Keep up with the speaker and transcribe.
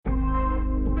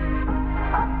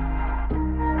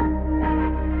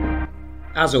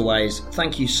As always,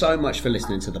 thank you so much for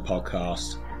listening to the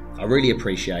podcast. I really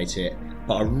appreciate it,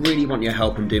 but I really want your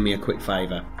help and do me a quick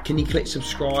favour. Can you click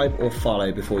subscribe or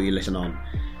follow before you listen on?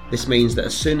 This means that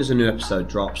as soon as a new episode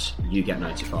drops, you get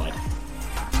notified.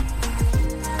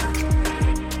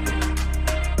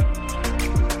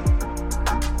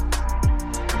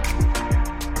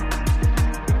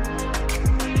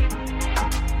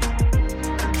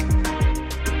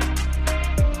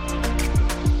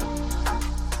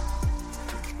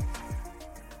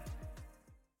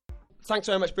 Thanks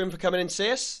very much, Brinn, for coming in to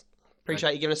see us.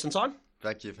 Appreciate you giving us some time.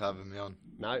 Thank you for having me on.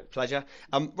 No, pleasure.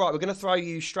 Right, we're going to throw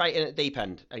you straight in at the deep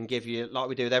end and give you, like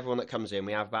we do with everyone that comes in,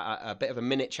 we have about a bit of a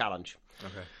minute challenge.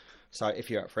 Okay. So if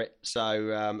you're up for it.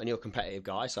 So, and you're a competitive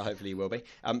guy, so hopefully you will be.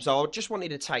 So I just wanted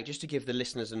to take, just to give the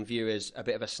listeners and viewers a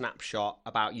bit of a snapshot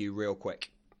about you real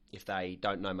quick, if they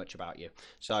don't know much about you.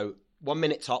 So 1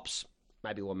 minute tops,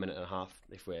 maybe 1 minute and a half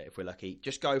if we're lucky.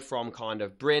 Just go from kind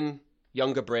of Brinn,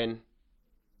 younger Brinn,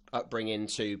 upbringing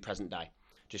to present day.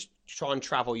 Just try and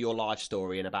travel your life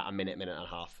story in about a minute and a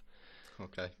half.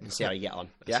 Okay. And see how you get on.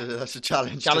 That's a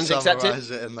challenge. Challenge to accepted.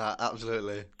 Summarise it in that,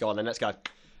 absolutely. Go on then, let's go.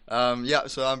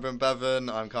 So I'm Brinn Bevan.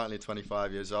 I'm currently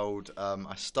 25 years old.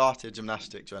 I started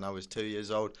gymnastics when I was 2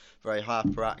 years old. Very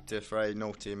hyperactive, very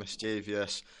naughty,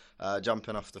 mischievous,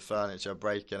 jumping off the furniture,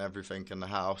 breaking everything in the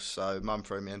house. So mum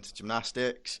threw me into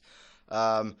gymnastics.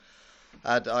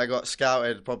 I got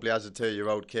scouted probably as a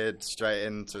 2-year-old kid straight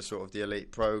into sort of the elite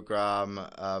program.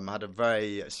 Had a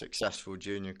very successful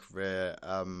junior career.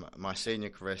 My senior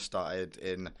career started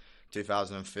in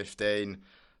 2015.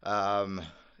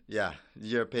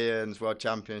 Europeans, World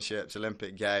Championships,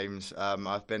 Olympic Games.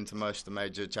 I've been to most of the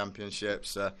major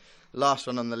championships. Last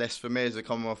one on the list for me is the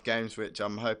Commonwealth Games, which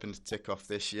I'm hoping to tick off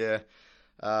this year.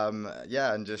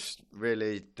 And just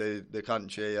really do the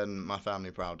country and my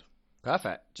family proud.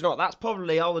 Perfect. Do you know what? That's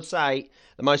probably, I would say,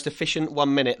 the most efficient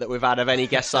 1 minute that we've had of any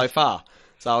guest so far.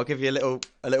 So I'll give you a little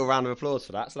round of applause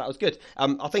for that. So that was good.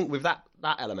 I think with that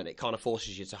element, it kind of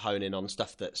forces you to hone in on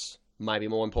stuff that's maybe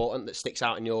more important, that sticks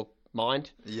out in your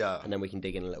mind. Yeah. And then we can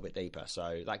dig in a little bit deeper.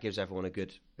 So that gives everyone a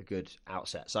good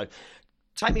outset. So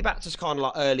take me back to kind of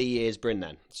like early years, Brinn,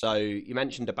 then. So you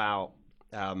mentioned about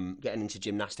getting into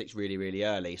gymnastics really, really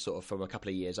early, sort of from a couple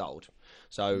of years old.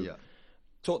 So Yeah.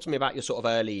 Talk to me about your sort of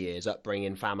early years,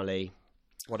 upbringing, family.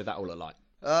 What did that all look like?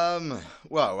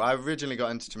 Well, I originally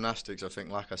got into gymnastics, I think,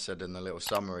 like I said in the little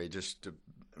summary, just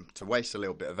to waste a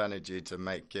little bit of energy to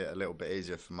make it a little bit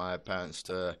easier for my parents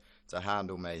to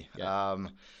handle me. Yeah.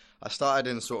 I started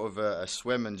in sort of a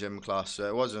swim and gym class, so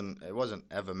it wasn't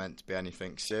ever meant to be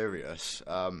anything serious.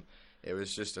 It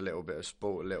was just a little bit of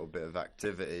sport, a little bit of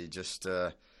activity, just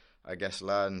to, I guess,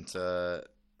 learn to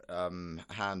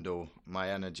handle my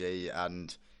energy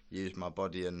and use my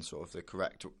body in sort of the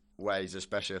correct ways,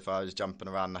 especially if I was jumping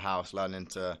around the house, learning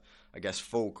to, I guess,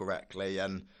 fall correctly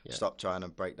and stop trying to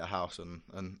break the house and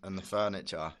the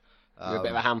furniture. You're a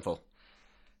bit of a handful.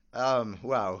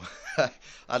 Well,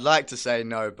 I'd like to say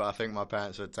no, but I think my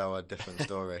parents would tell a different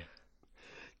story.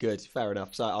 Good, fair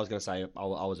enough. So I was going to say I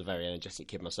was a very energetic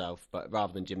kid myself, but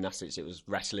rather than gymnastics, it was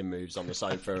wrestling moves on the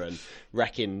sofa and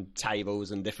wrecking tables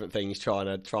and different things, trying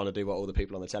to do what all the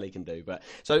people on the telly can do. But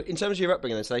so in terms of your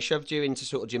upbringing, so they shoved you into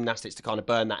sort of gymnastics to kind of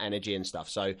burn that energy and stuff.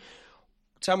 So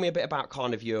tell me a bit about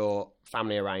kind of your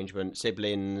family arrangement,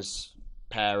 siblings,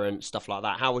 parents, stuff like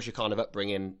that. How was your kind of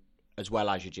upbringing as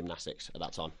well as your gymnastics at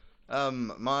that time?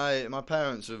 My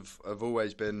parents have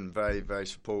always been very, very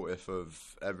supportive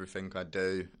of everything I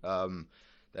do.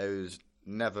 They was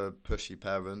never pushy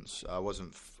parents. I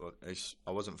wasn't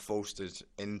forced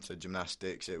into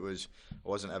gymnastics. I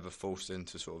wasn't ever forced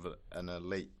into sort of an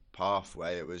elite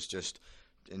pathway. It was just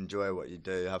enjoy what you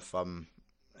do, have fun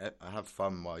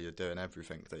while you're doing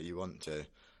everything that you want to.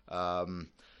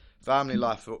 Family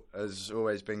life has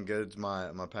always been good. My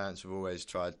parents have always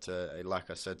tried to, like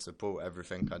I said, support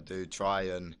everything I do, try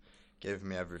and give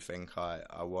me everything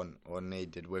I want or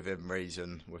needed within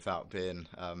reason, without being,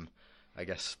 I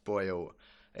guess, spoiled.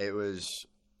 It was,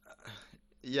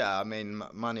 I mean,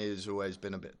 money has always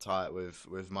been a bit tight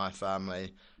with my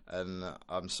family, and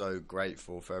I'm so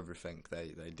grateful for everything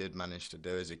they did manage to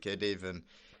do as a kid, even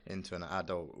into an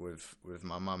adult with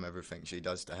my mum, everything she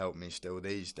does to help me still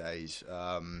these days.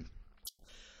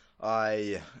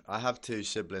 I have 2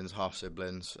 siblings, half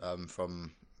siblings,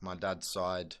 from my dad's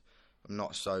side. I'm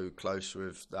not so close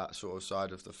with that sort of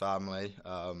side of the family,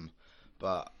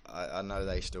 but I know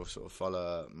they still sort of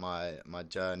follow my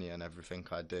journey and everything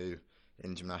I do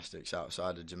in gymnastics,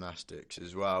 outside of gymnastics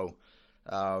as well.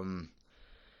 I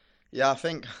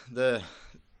think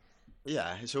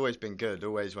it's always been good,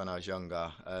 always when I was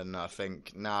younger, and I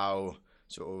think now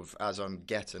sort of as I'm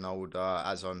getting older,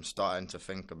 as I'm starting to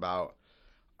think about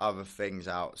other things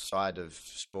outside of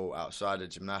sport, outside of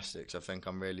gymnastics, I think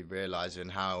I'm really realising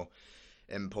how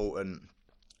important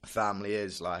family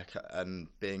is, like, and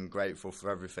being grateful for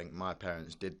everything my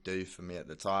parents did do for me at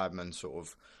the time, and sort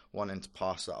of wanting to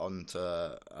pass that on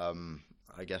to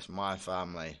I guess my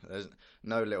family. There's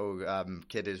no little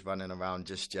kiddies running around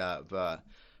just yet, but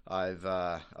I've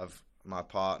my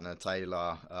partner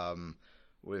Taylor,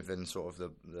 within sort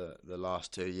of the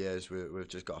last 2 years, we've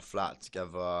just got a flat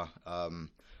together.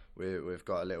 We've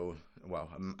got a little, well,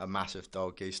 a massive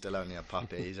dog. He's still only a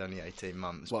puppy. He's only 18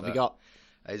 months. What have you got?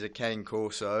 He's a cane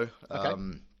corso.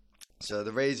 Okay. So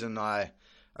the reason I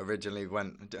originally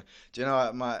went, do you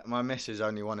know, my missus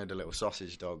only wanted a little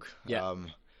sausage dog. Yeah.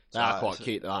 So They are quite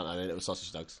cute, though, aren't they? Little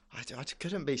sausage dogs. I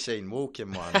couldn't be seen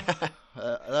walking one.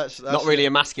 That's Not really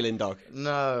a masculine dog.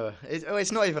 No,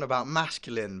 it's not even about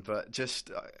masculine, but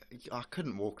just I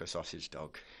couldn't walk a sausage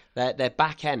dog. Their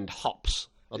back end hops.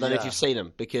 I don't know if you've seen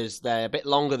them, because they're a bit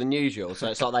longer than usual. So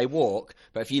it's like they walk,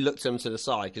 but if you looked them to the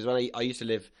side, because when I used to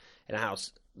live in a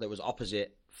house that was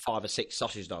opposite 5 or 6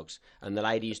 sausage dogs, and the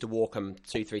lady used to walk them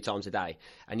 2-3 times a day,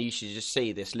 and you should just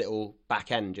see this little back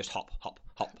end just hop, hop,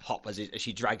 hop, hop as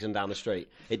she drags them down the street.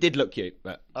 It did look cute,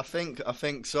 but I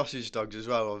think sausage dogs as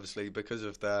well, obviously because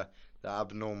of their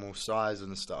abnormal size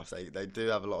and stuff. They do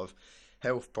have a lot of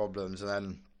health problems, and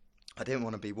then I didn't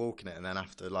want to be walking it and then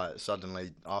have to, like,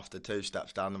 suddenly after 2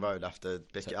 steps down the road have to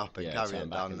pick it up and carry it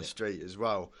down the street as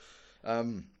well.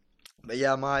 But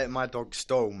yeah, my dog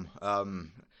Storm,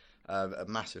 a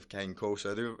massive cane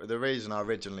corso. The reason I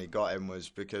originally got him was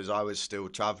because I was still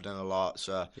travelling a lot,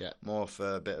 so more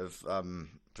for a bit of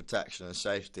protection and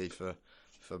safety for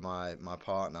my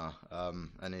partner,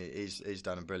 and he's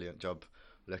done a brilliant job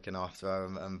looking after her,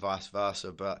 and vice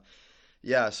versa. But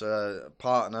yeah, so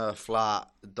partner, flat,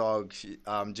 dog.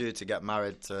 I'm due to get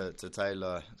married to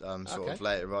Taylor sort of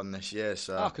later on this year.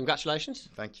 So congratulations!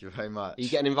 Thank you very much. Are you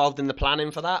getting involved in the planning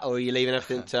for that, or are you leaving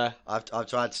everything to? I've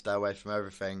tried to stay away from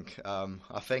everything.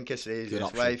 I think it's the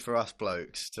easiest way for us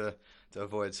blokes to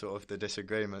avoid sort of the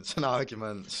disagreements and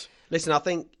arguments. Listen, I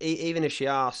think even if she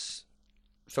asks,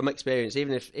 from experience,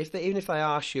 even if they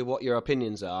ask you what your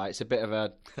opinions are, it's a bit of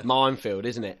a minefield,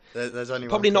 isn't it? There's only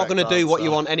probably not going to do what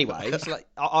you want anyway. It's like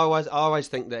I always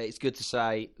think that it's good to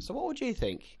say. So, what would you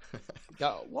think?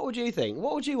 What would you think?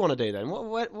 What would you want to do then?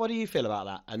 What do you feel about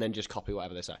that? And then just copy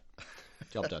whatever they say.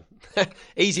 Job done.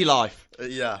 Easy life.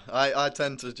 Yeah, I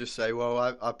tend to just say, well,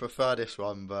 I prefer this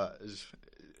one, but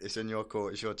it's in your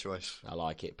court. It's your choice. I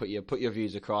like it. Put your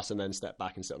views across and then step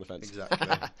back and sit on the fence. Exactly.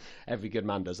 Every good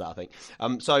man does that, I think.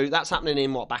 So that's happening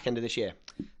in back end of this year?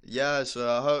 Yeah,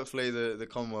 so hopefully the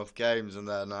Commonwealth Games, and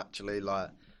then actually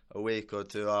like a week or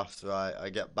 2 after I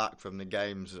get back from the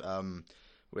Games,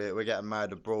 we're getting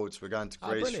married abroad, so we're going to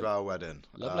Greece for our wedding.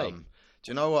 Lovely. Do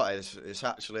you know what? It's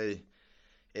actually...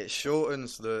 It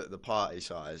shortens the party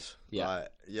size. Yeah.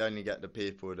 Like, you only get the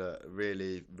people that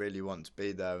really, really want to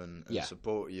be there and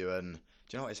support you. And do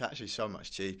you know what? It's actually so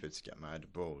much cheaper to get married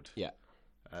abroad. Yeah.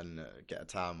 And get a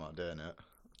town while doing it.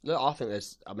 Look, I think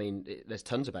there's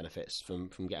tons of benefits from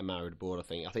getting married abroad. I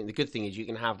think the good thing is you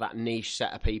can have that niche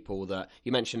set of people that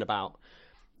you mentioned about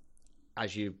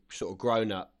as you've sort of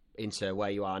grown up into where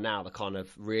you are now, the kind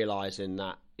of realising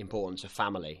that importance of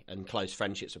family and close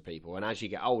friendships with people. And as you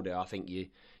get older, I think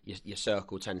your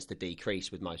circle tends to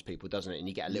decrease with most people, doesn't it? And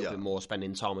you get a little bit more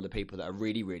spending time with the people that are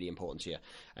really, really important to you.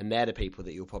 And they're the people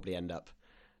that you'll probably end up,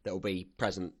 that will be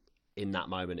present in that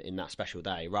moment, in that special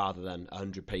day, rather than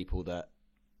 100 people that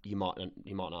you might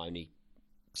not only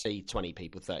see 20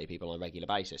 people, 30 people on a regular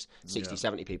basis. 60,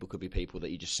 70 people could be people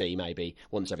that you just see maybe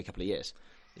once every couple of years.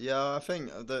 Yeah, I think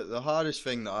the hardest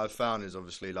thing that I've found is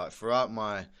obviously, like, throughout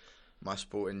my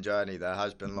sporting journey, there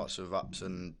has been lots of ups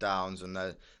and downs, and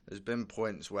there's been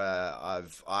points where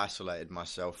I've isolated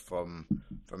myself from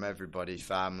everybody,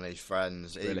 family,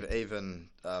 friends, even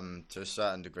to a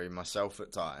certain degree myself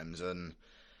at times. And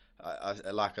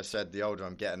I, like I said, the older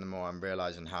I'm getting, the more I'm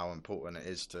realising how important it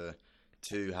is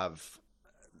to have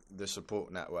the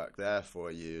support network there for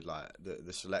you, like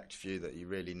the select few that you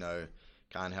really know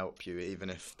can help you, even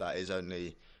if that is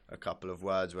only a couple of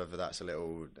words, whether that's a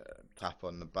little tap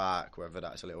on the back, whether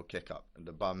that's a little kick up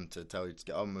the bum to tell you to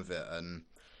get on with it. And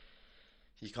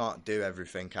you can't do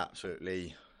everything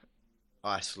absolutely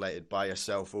isolated by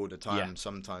yourself all the time. Yeah.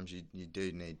 Sometimes you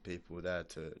do need people there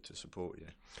to support you.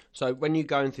 So when you're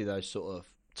going through those sort of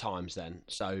times then,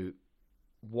 so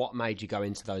what made you go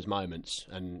into those moments,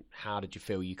 and how did you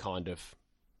feel you kind of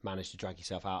managed to drag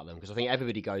yourself out of them? Because I think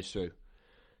everybody goes through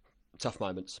tough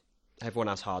moments. Everyone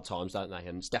has hard times, don't they?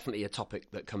 And it's definitely a topic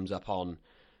that comes up on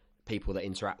people that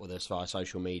interact with us via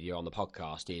social media on the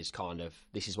podcast is kind of,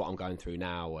 this is what I'm going through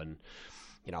now, and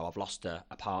I've lost a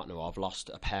partner, or I've lost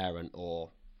a parent, or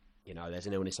there's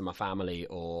an illness in my family,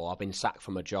 or I've been sacked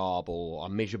from a job, or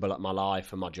I'm miserable at my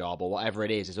life and my job, or whatever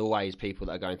it is. There's always people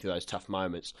that are going through those tough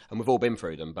moments, and we've all been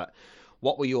through them. But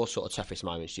what were your sort of toughest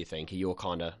moments, do you think, in your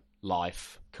kind of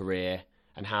life, career,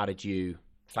 and how did you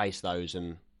face those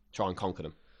and try and conquer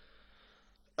them?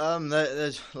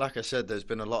 There's, like I said, there's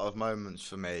been a lot of moments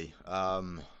for me.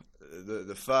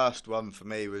 The first one for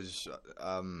me was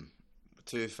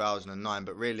 2009,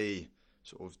 but really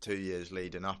sort of 2 years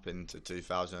leading up into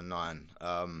 2009.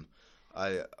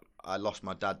 I lost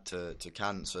my dad to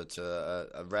cancer, to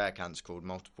a rare cancer called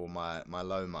multiple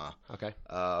myeloma. Okay.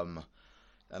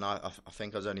 And I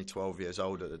think I was only 12 years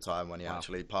old at the time when he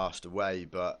actually passed away.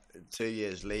 But 2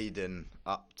 years leading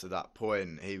up to that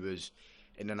point, he was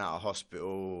in and out of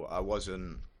hospital. I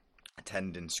wasn't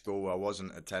attending school. I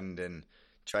wasn't attending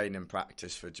training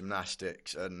practice for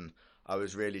gymnastics. And I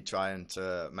was really trying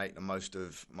to make the most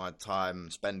of my time,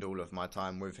 spend all of my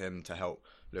time with him to help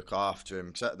look after him.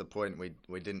 Because at the point,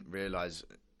 we didn't realise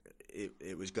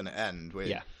it was going to end.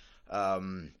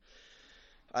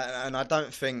 And I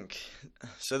don't think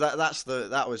so.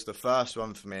 That was the first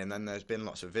one for me, and then there's been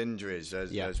lots of injuries.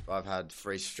 I've had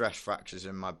 3 stress fractures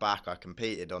in my back. I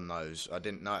competed on those. I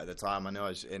didn't know at the time. I knew I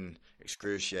was in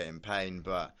excruciating pain,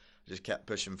 but I just kept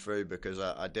pushing through because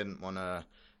I didn't want to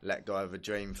let go of a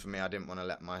dream for me. I didn't want to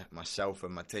let myself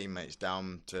and my teammates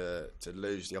down to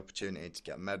lose the opportunity to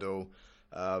get a medal.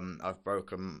 I've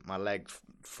broken my leg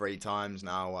 3 times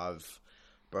now. I've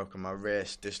broken my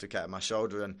wrist, dislocated my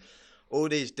shoulder, and all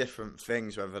these different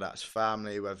things, whether that's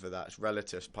family, whether that's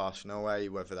relatives passing away,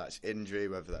 whether that's injury,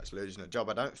 whether that's losing a job.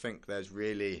 I don't think there's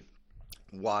really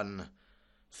one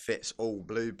fits all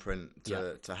blueprint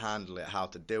to handle it, how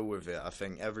to deal with it. I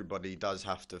think everybody does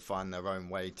have to find their own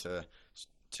way to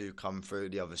come through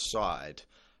the other side.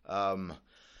 And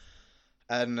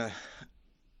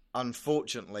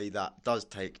unfortunately, that does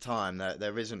take time.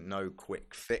 There isn't no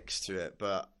quick fix to it,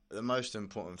 but the most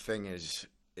important thing is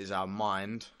our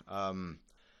mind.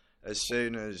 As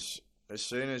soon as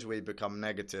we become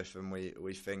negative and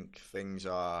we think things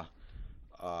are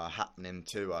happening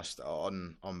to us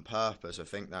on purpose, I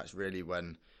think that's really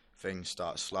when things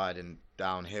start sliding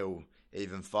downhill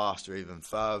even faster, even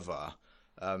further.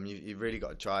 You really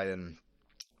got to try and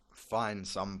find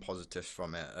some positives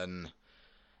from it, and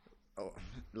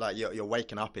like you're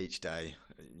waking up each day.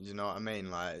 You know what I mean?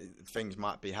 Like, things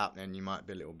might be happening, you might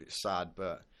be a little bit sad,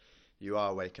 but you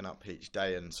are waking up each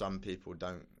day, and some people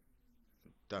don't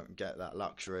get that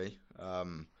luxury,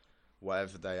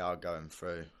 whatever they are going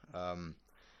through.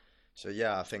 So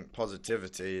yeah, I think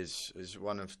positivity is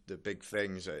one of the big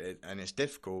things, and it's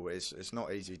difficult. It's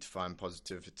not easy to find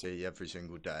positivity every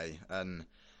single day, and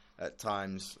at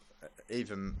times,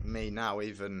 even me now,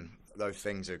 even though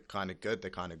things are kind of good,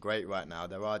 they're kind of great right now,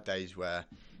 there are days where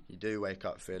you do wake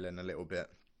up feeling a little bit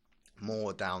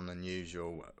more down than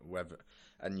usual,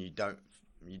 and you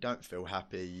don't feel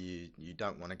happy, you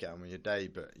don't want to get on with your day,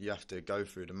 but you have to go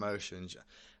through the motions,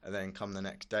 and then come the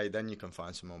next day, then you can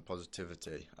find some more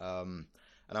positivity. And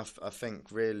I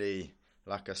think really,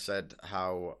 like I said,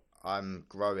 how I'm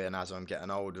growing as I'm getting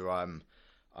older, I'm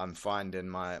finding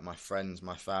my friends,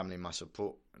 my family, my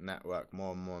support network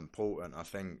more and more important. I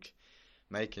think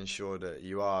making sure that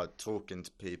you are talking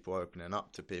to people, opening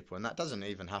up to people, and that doesn't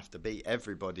even have to be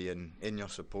everybody in your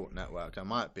support network. There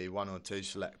might be 1 or 2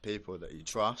 select people that you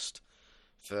trust.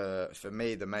 For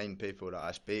me, the main people that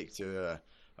I speak to are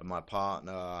my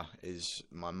partner, is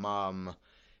my mum,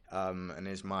 and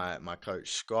is my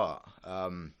coach Scott.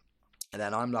 And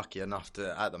then I'm lucky enough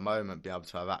to, at the moment, be able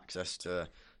to have access to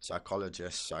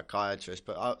psychologists, psychiatrists,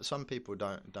 but some people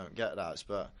don't get that.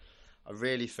 But I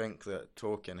really think that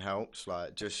talking helps,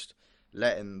 like just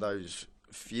letting those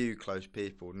few close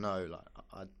people know,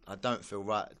 like I don't feel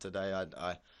right today,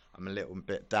 I'm a little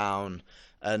bit down,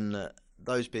 and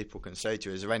those people can say to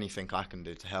you, is there anything I can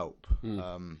do to help?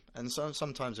 And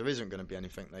sometimes there isn't going to be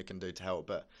anything they can do to help,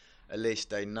 but at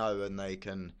least they know, and they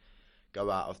can go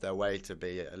out of their way to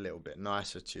be a little bit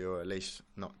nicer to you, or at least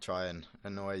not try and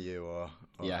annoy you, or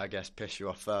I guess piss you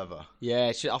off further. Yeah,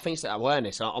 I think it's that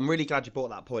awareness. I'm really glad you brought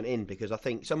that point in, because I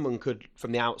think someone could,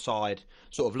 from the outside,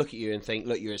 sort of look at you and think,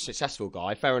 look, you're a successful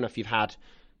guy. Fair enough, you've had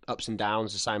ups and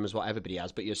downs, the same as what everybody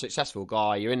has, but you're a successful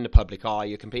guy, you're in the public eye,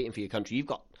 you're competing for your country, you've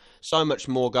got so much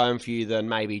more going for you than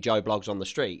maybe Joe Bloggs on the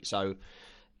street. So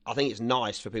I think it's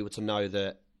nice for people to know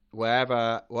that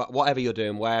whatever you're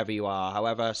doing, wherever you are,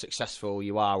 however successful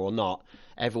you are or not,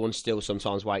 everyone still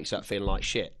sometimes wakes up feeling like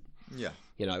shit. Yeah.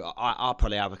 I'll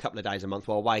probably have a couple of days a month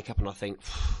where I wake up and I think,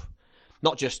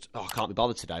 not just, I can't be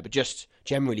bothered today, but just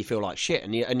generally feel like shit.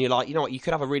 And you're like, you know what, you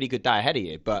could have a really good day ahead of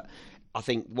you. But I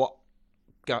think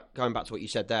going back to what you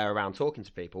said there around talking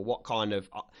to people, what kind of,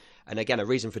 and again, a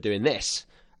reason for doing this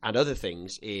and other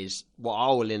things is what I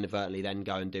will inadvertently then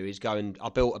go and do is I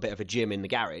built a bit of a gym in the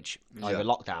garage over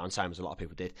lockdown, same as a lot of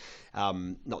people did.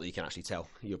 Not that you can actually tell.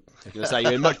 You're going to say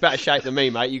you're in much better shape than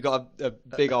me, mate. You've got a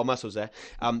big old muscles there.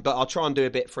 But I'll try and do a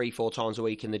bit 3-4 times a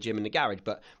week in the gym in the garage.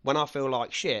 But when I feel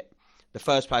like shit, the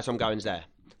first place I'm going is there.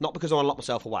 Not because I want to lock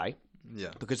myself away. Yeah.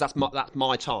 Because that's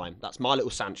my time. That's my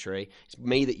little sanctuary. It's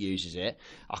me that uses it.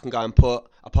 I can go and put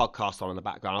a podcast on in the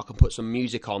background. I can put some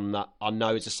music on that I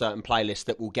know is a certain playlist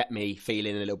that will get me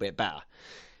feeling a little bit better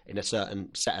in a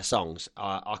certain set of songs.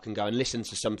 I can go and listen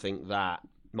to something that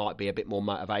might be a bit more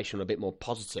motivational, a bit more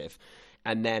positive.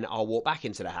 And then I'll walk back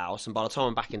into the house. And by the time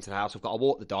I'm back into the house, I've got to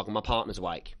walk the dog and my partner's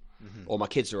awake. Or my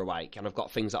kids are awake. And I've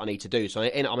got things that I need to do. So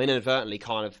I'm inadvertently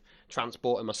kind of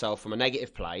transporting myself from a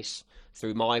negative place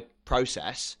through my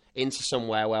process into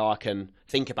somewhere where I can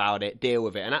think about it, deal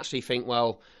with it, and actually think,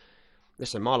 well,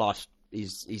 listen, my life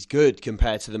is good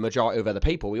compared to the majority of other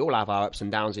people. We all have our ups and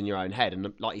downs in your own head,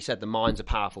 and like you said, the mind's a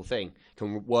powerful thing. It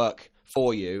can work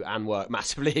for you and work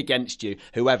massively against you,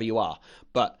 whoever you are.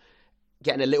 But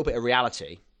getting a little bit of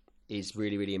reality is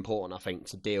really, really important, I think,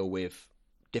 to deal with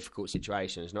difficult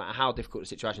situations. No matter how difficult the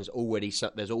situation is,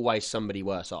 there's always somebody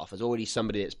worse off. There's already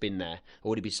somebody that's been there,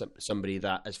 already somebody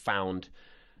that has found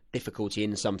difficulty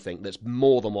in something that's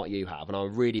more than what you have. And I'm a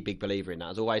really big believer in that.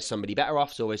 There's always somebody better off,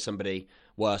 there's always somebody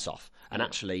worse off. And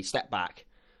actually step back,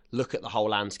 look at the whole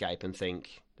landscape and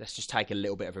think, let's just take a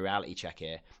little bit of a reality check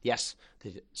here. Yes,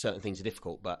 certain things are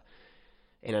difficult, but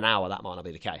in an hour that might not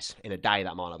be the case. In a day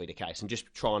that might not be the case. And just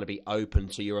trying to be open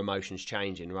to your emotions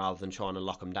changing rather than trying to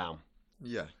lock them down.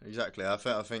 Yeah, exactly. I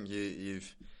think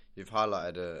you've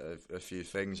highlighted a few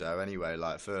things there anyway.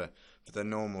 Like for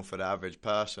the average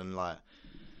person, like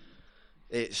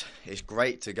it's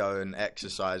great to go and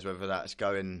exercise, whether that's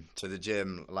going to the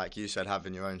gym, like you said,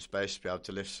 having your own space to be able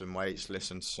to lift some weights,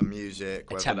 listen to some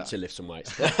music, attempt to lift some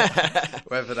weights,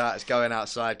 whether that's going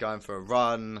outside, going for a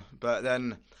run. But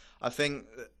then I think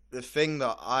the thing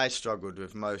that I struggled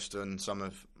with most in some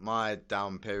of my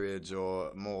down periods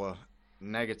or more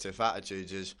negative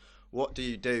attitudes is, what do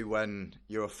you do when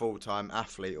you're a full-time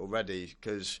athlete already?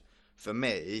 Because for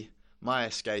me, my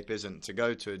escape isn't to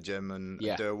go to a gym and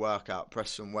do a workout, press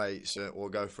some weights,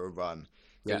 or go for a run.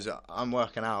 Because I'm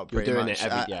working out pretty much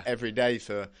every day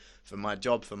for my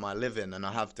job, for my living, and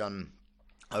I have done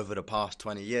over the past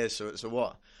 20 years.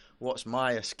 So what's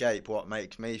my escape? What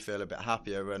makes me feel a bit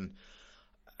happier? And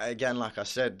again, like I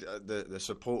said, the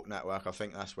support network, I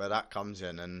think that's where that comes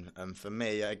in. And for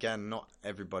me, again, not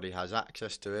everybody has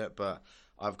access to it, but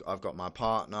I've got my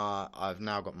partner, I've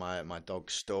now got my dog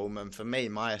Storm, and for me,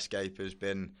 my escape has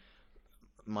been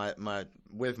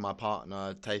with my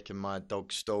partner, taking my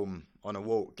dog Storm on a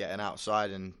walk, getting outside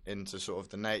and into sort of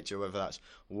the nature, whether that's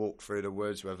walk through the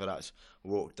woods, whether that's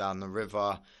walk down the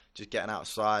river, just getting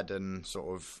outside and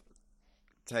sort of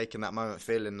taking that moment,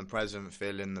 feeling the present,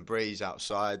 feeling the breeze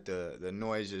outside, the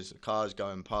noises, the cars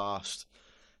going past,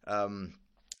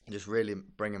 just really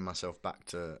bringing myself back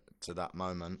to that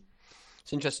moment.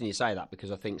 It's interesting you say that,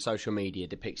 because I think social media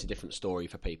depicts a different story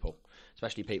for people,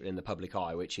 especially people in the public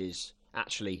eye, which is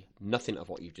actually nothing of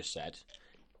what you've just said.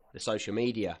 The social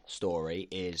media story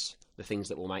is the things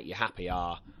that will make you happy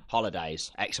are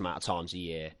holidays X amount of times a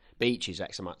year, beaches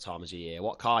X amount of times a year,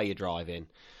 what car you're driving,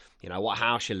 you know, what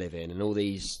house you live in, and all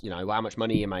these, you know, how much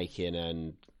money you're making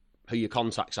and who your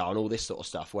contacts are and all this sort of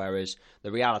stuff. Whereas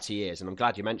the reality is, and I'm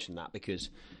glad you mentioned that, because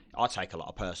I take a lot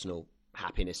of personal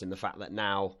happiness in the fact that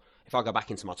now, if I go back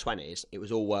into my 20s, it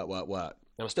was all work, work, work.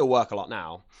 And I still work a lot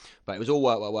now, but it was all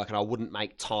work, work, work, and I wouldn't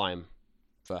make time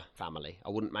for family. I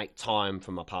wouldn't make time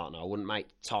for my partner. I wouldn't make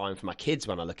time for my kids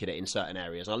when I look at it in certain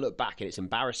areas. And I look back and it's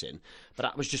embarrassing, but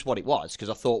that was just what it was, because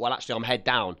I thought, well, actually, I'm head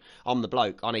down. I'm the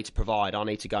bloke. I need to provide. I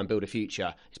need to go and build a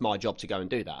future. It's my job to go and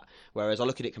do that. Whereas I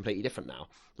look at it completely different now.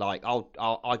 Like,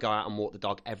 I go out and walk the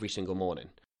dog every single morning.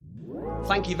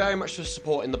 Thank you very much for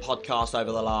supporting the podcast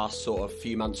over the last sort of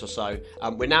few months or so.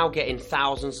 We're now getting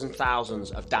thousands and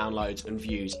thousands of downloads and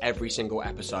views every single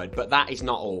episode, but that is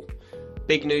not all.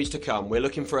 Big news to come. We're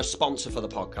looking for a sponsor for the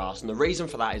podcast, and the reason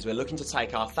for that is we're looking to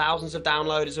take our thousands of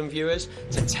downloaders and viewers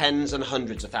to tens and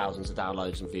hundreds of thousands of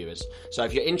downloads and viewers. So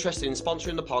if you're interested in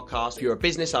sponsoring the podcast, if you're a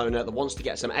business owner that wants to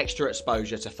get some extra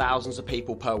exposure to thousands of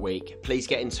people per week, please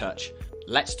get in touch.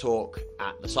 Let's talk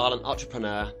at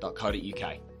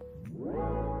thesilententrepreneur.co.uk.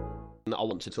 I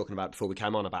wanted to talk about before we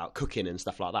came on about cooking and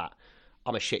stuff like that.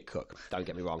 I'm a shit cook, don't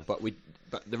get me wrong, but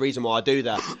the reason why I do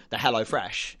the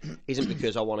HelloFresh isn't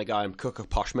because I want to go and cook a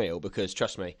posh meal, because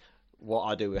trust me, what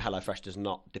I do with HelloFresh does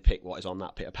not depict what is on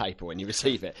that bit of paper when you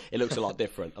receive it. It looks a lot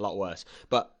different, a lot worse.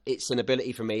 But it's an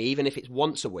ability for me, even if it's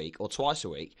once a week or twice a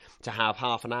week, to have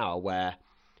half an hour where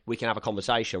we can have a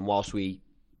conversation whilst we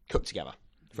cook together,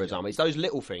 for example. It's those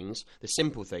little things, the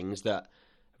simple things that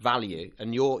value,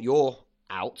 and you're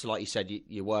out, like you said,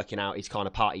 you're working out is kind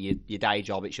of part of your day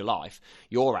job, it's your life.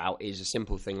 Your out is a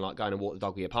simple thing like going and walk the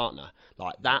dog with your partner.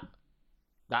 Like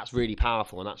that's really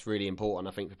powerful, and that's really important,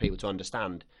 I think, for people to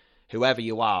understand. Whoever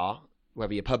you are,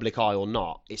 whether you're public eye or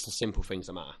not, it's the simple things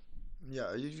that matter.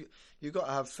 Yeah, you got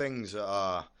to have things that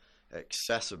are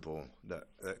accessible, that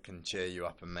can cheer you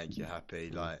up and make you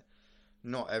happy. Like,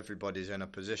 not everybody's in a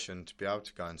position to be able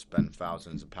to go and spend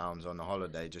thousands of pounds on a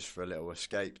holiday just for a little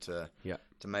escape to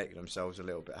make themselves a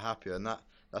little bit happier, and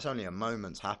that's only a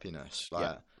moment's happiness.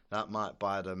 Like that might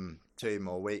buy them 2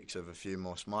 more weeks of a few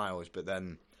more smiles, but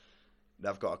then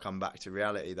they've got to come back to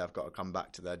reality. They've got to come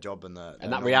back to their job, and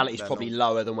that reality is probably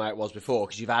lower than where it was before,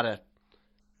 because you've had a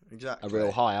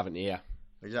real high, haven't you? Yeah,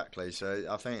 exactly. So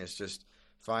I think it's just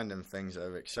finding things that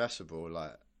are accessible.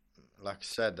 Like I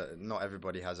said, not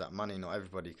everybody has that money. Not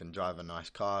everybody can drive a nice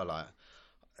car. Like,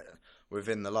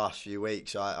 within the last few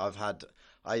weeks, I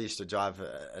used to drive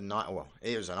a nice, well,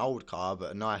 it was an old car,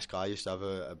 but a nice car. I used to have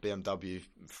a BMW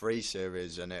 3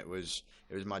 Series, and it was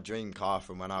my dream car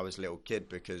from when I was a little kid,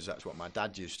 because that's what my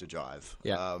dad used to drive.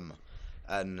 Yeah.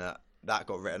 That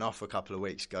got written off a couple of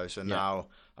weeks ago, so now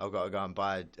I've got to go and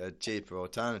buy a cheaper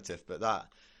alternative. But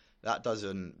that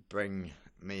doesn't bring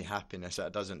me happiness.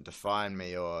 That doesn't define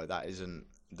me, or that isn't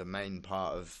the main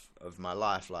part of my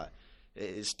life. Like,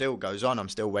 it still goes on. I'm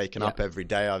still waking up every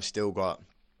day. I've still got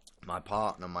my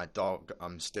partner, my dog.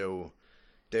 I'm still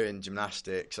doing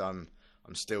gymnastics. I'm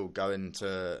still going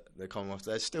to the Commonwealth.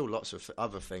 There's still lots of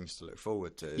other things to look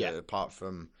forward to, apart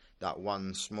from that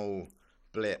one small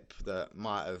blip that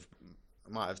might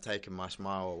have taken my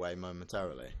smile away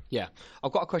momentarily. Yeah.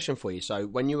 I've got a question for you. So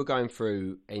when you were going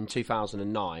through in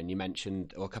 2009, you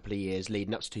mentioned, or a couple of years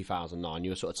leading up to 2009,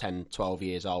 you were sort of 10, 12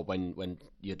 years old when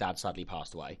your dad sadly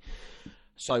passed away.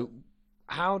 So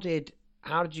how did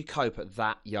you cope at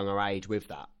that younger age with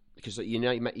that? Because you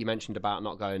mentioned about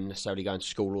not necessarily going to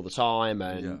school all the time,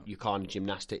 and your kind of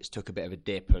gymnastics took a bit of a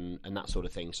dip and that sort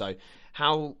of thing. So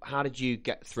how did you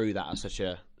get through that at such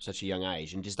a young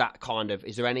age? And is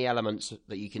there any elements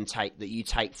that you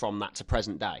take from that to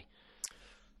present day?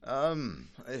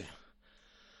 I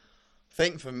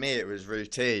think for me it was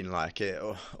routine. Like,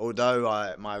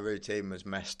 although my routine was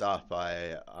messed up,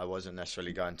 I wasn't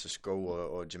necessarily going to school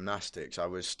or gymnastics. I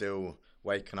was still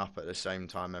waking up at the same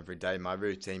time every day. My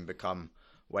routine become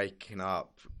waking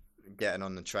up, getting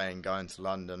on the train, going to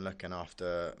London, looking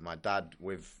after my dad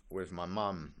with my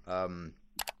mum.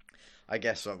 I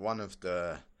guess on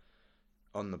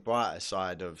the brighter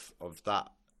side of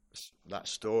that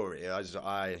story, as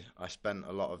I spent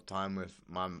a lot of time with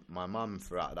my mum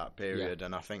throughout that period,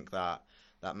 and I think that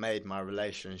made my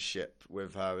relationship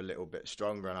with her a little bit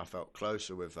stronger, and I felt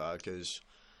closer with her, because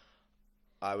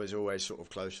I was always sort of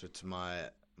closer to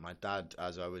my dad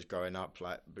as I was growing up,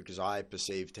 like, because I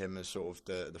perceived him as sort of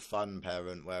the fun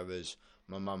parent, whereas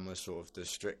my mum was sort of the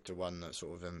stricter one that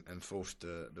sort of enforced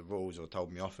the rules or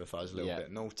told me off if I was a little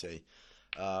bit naughty.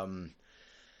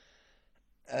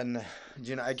 And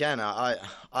again,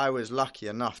 I was lucky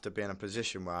enough to be in a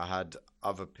position where I had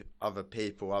other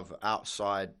people, other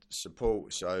outside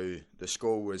support. So the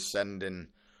school was sending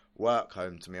work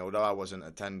home to me. Although I wasn't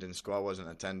attending school, I wasn't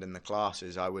attending the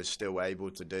classes, I was still able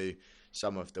to do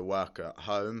some of the work at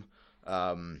home.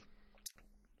 And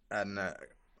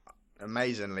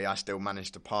amazingly, I still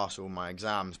managed to pass all my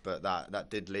exams, but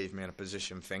that did leave me in a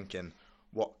position thinking,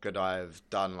 what could I have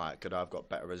done? Like, could I have got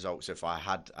better results if I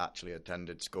had actually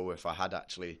attended school, if I had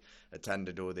actually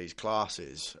attended all these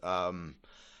classes? And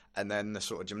then the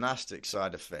sort of gymnastics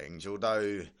side of things,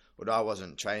 although I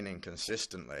wasn't training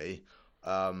consistently,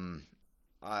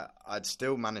 I'd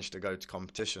still managed to go to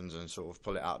competitions and sort of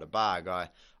pull it out of the bag. I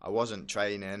wasn't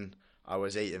training. I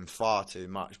was eating far too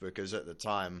much, because at the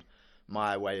time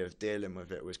my way of dealing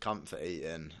with it was comfort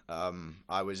eating.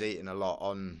 I was eating a lot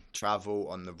on travel,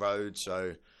 on the road,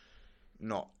 so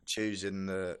not choosing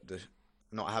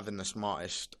not having the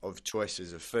smartest of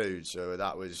choices of food. So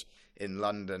that was in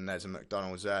London, there's a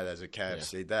McDonald's there, there's a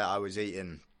KFC there. I was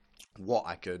eating what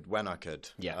I could, when I could.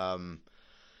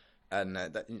 And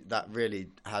that really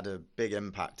had a big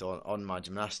impact on my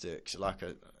gymnastics. Like,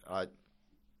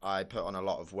 I put on a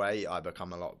lot of weight. I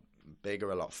become a lot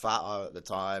bigger, a lot fatter at the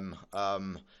time.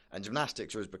 And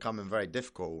gymnastics was becoming very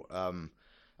difficult.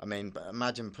 I mean, but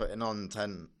imagine putting on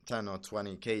 10 or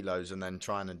 20 kilos and then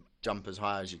trying to jump as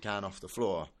high as you can off the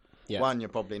floor. Yeah. One, you're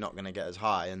probably not going to get as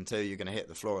high, and two, you're going to hit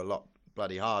the floor a lot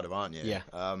bloody harder, aren't you? Yeah.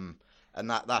 And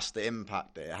that's the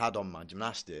impact that it had on my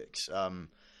gymnastics. And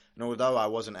although I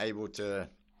wasn't able to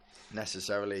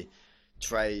necessarily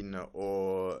train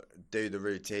or do the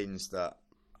routines that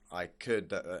I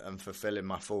could and fulfilling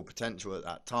my full potential at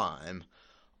that time,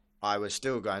 I was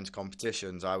still going to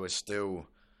competitions. I was still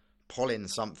pulling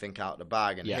something out the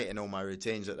bag and hitting all my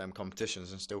routines at them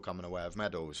competitions and still coming away with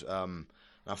medals. And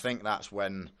I think that's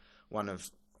when one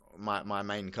of my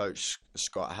main coach,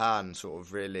 Scott Hahn, sort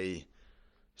of really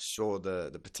saw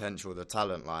the potential, the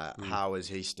talent. Like, how's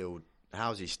he still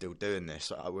doing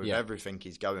this with everything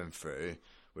he's going through,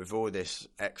 with all this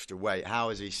extra weight? How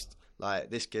is he like,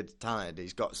 this kid's talented?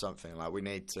 He's got something. Like, we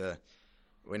need to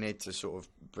sort of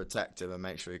protect him and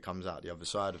make sure he comes out the other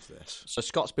side of this. So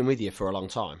Scott's been with you for a long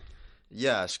time.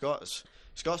 Yeah, Scott's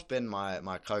been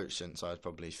my coach since I was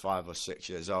probably 5 or 6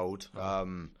 years old.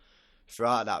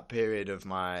 Throughout that period of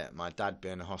my dad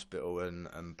being in hospital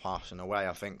and passing away,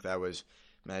 I think there was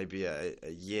maybe a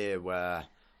year where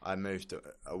I moved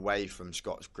away from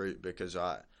Scott's group because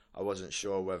I wasn't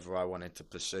sure whether I wanted to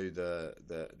pursue the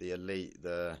elite,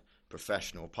 the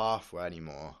professional pathway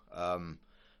anymore.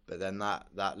 But then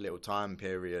that little time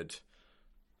period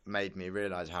made me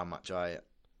realise how much I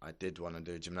did want to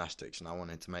do gymnastics, and I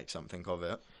wanted to make something of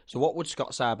it. So what would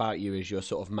Scott say about you as your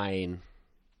sort of main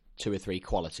 2 or 3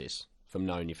 qualities from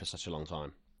knowing you for such a long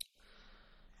time?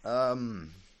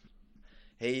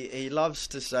 He loves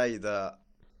to say that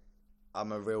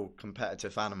I'm a real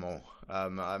competitive animal.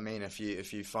 I mean, if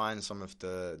you find some of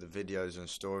the videos and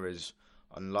stories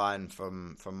online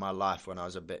from my life when I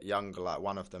was a bit younger, like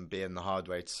one of them being the hard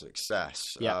way to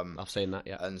success. Yeah, I've seen that.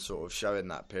 Yeah, and sort of showing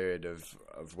that period of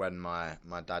when my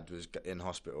dad was in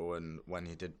hospital and when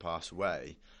he did pass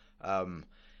away.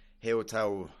 He'll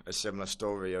tell a similar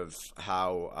story of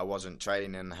how I wasn't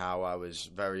training, how I was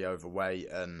very overweight,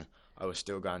 and I was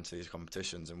still going to these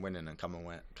competitions and winning and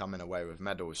coming away with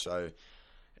medals. So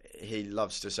he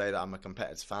loves to say that I'm a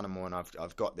competitive animal, and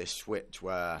I've got this switch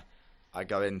where I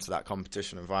go into that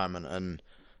competition environment and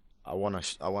I want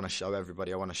to show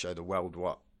everybody, I want to show the world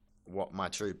what my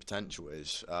true potential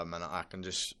is, and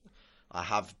I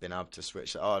have been able to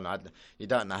switch it on. You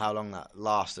don't know how long that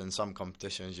lasts. In some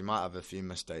competitions, you might have a few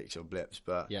mistakes or blips,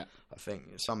 but I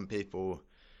think some people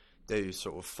do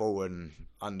sort of fall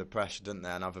under pressure, don't they?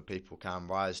 And other people can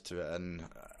rise to it. And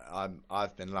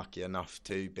I've been lucky enough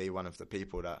to be one of the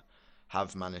people that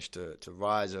have managed to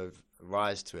rise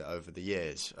to it over the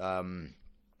years.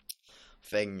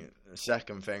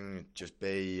 Second thing, just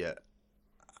be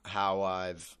how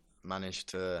I've managed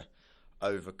to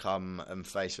overcome and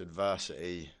face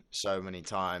adversity so many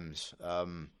times,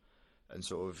 and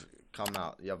sort of come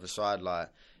out the other side.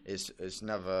 Like, it's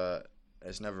never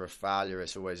a failure,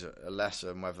 it's always a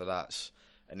lesson, whether that's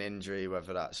an injury,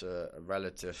 whether that's a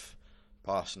relative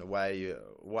passing away,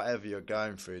 whatever you're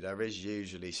going through, there is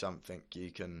usually something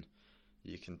you can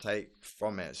take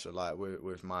from it. So like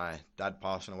with my dad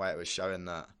passing away, it was showing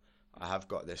that I have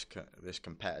got this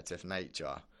competitive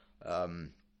nature.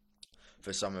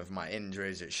 For some of my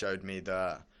injuries, it showed me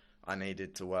that I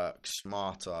needed to work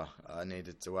smarter. I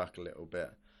needed to work a little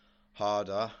bit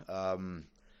harder.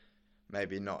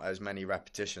 Maybe not as many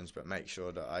repetitions, but make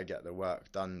sure that I get the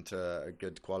work done to a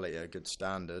good quality, a good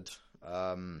standard.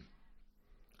 And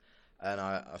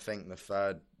I think the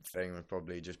third thing would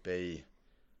probably just be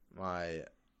my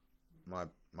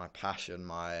passion,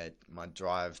 my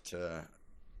drive to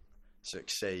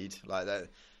succeed. Like that.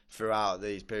 Throughout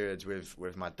these periods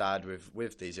with my dad,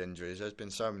 with these injuries, there's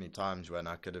been so many times when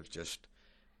I could have just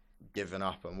given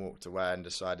up and walked away and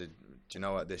decided, do you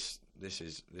know what, this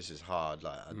is hard.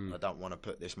 Like I don't want to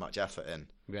put this much effort in.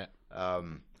 Yeah.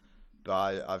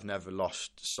 But I've never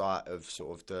lost sight of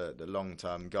sort of the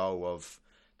long-term goal of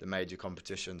the major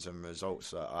competitions and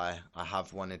results that I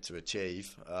have wanted to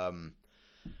achieve. I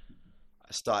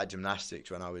started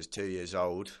gymnastics when I was 2 years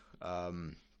old.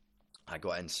 I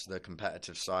got into the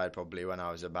competitive side probably when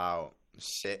I was about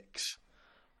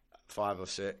 5 or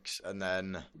 6, and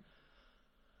then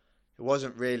it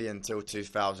wasn't really until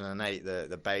 2008,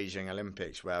 the Beijing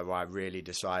Olympics, where I really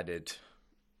decided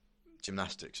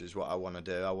gymnastics is what I want to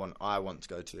do. I want to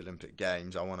go to the Olympic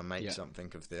Games. I want to make something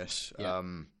of this. Yeah.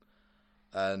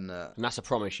 And that's a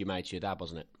promise you made to your dad,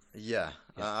 wasn't it? Yeah.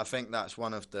 I think that's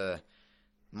one of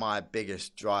my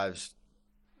biggest drives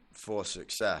for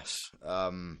success.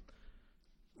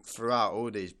 Throughout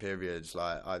all these periods,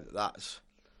 that's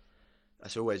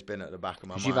always been at the back of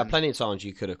my mind. You've had plenty of times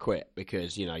you could have quit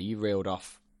because you reeled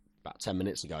off about 10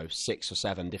 minutes ago, 6 or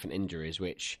 7 different injuries,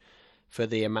 which for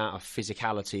the amount of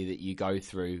physicality that you go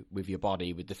through with your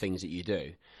body, with the things that you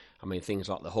do, I mean, things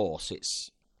like the horse,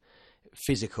 it's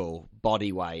physical,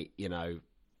 body weight, you know,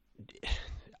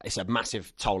 it's a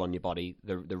massive toll on your body.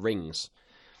 The rings,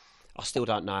 I still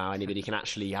don't know how anybody can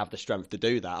actually have the strength to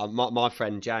do that. My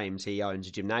friend James, he owns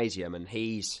a gymnasium, and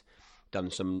he's done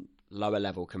some lower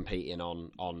level competing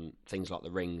on things like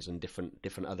the rings and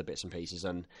different other bits and pieces,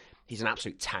 and he's an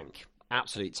absolute tank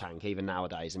even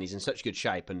nowadays, and he's in such good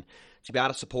shape. And to be able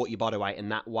to support your body weight in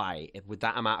that way with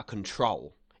that amount of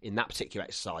control in that particular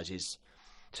exercise is,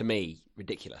 to me,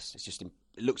 ridiculous. It's just, it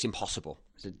looks impossible.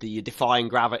 You're defying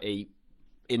gravity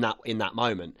in that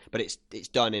moment, but it's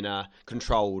done in a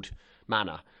controlled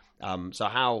manner. So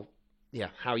how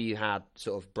you had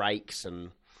sort of breaks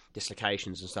and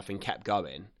dislocations and stuff and kept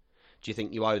going, do you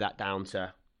think you owe that down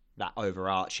to that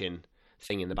overarching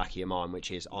thing in the back of your mind,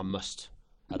 which is I must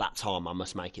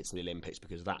make it to the Olympics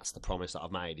because that's the promise that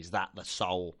I've made? Is that the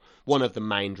sole, one of the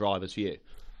main drivers for you?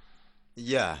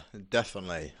 Yeah,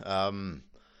 definitely. I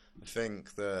think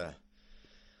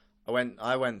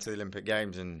I went to the Olympic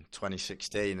Games in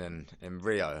 2016 in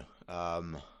Rio,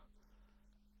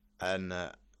 and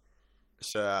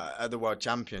so at the World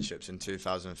Championships in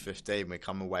 2015, we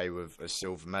come away with a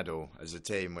silver medal as a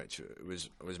team, which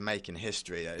was making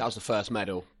history. That was the first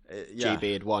medal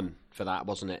GB had won for that,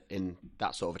 wasn't it? In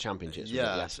that sort of a championship.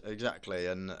 Yes, exactly.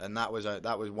 And that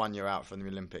was 1 year out from the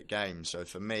Olympic Games. So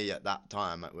for me at that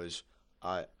time, it was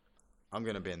I'm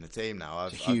going to be in the team now.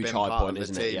 I've been part of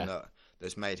the team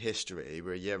that's made history.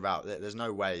 We're a year out. There's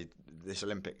no way this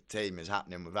Olympic team is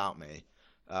happening without me.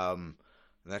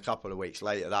 And a couple of weeks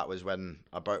later, that was when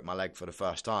I broke my leg for the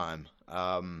first time.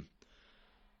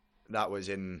 That was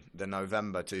in the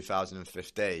November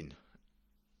 2015,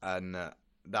 and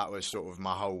that was sort of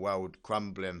my whole world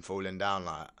crumbling, falling down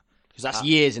like. Because that's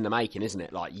years in the making, isn't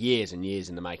it? Like years and years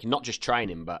in the making. Not just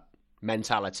training, but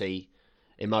mentality,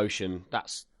 emotion.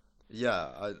 That's.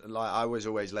 Yeah, I was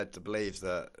always led to believe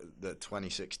that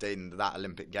 2016, that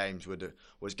Olympic Games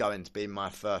was going to be my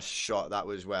first shot. That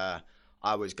was where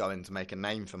I was going to make a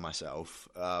name for myself.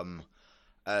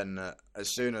 And as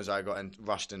soon as I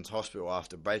rushed into hospital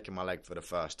after breaking my leg for the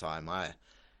first time,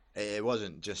 it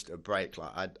wasn't just a break.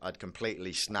 Like I'd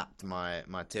completely snapped my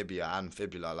tibia and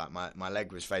fibula. Like my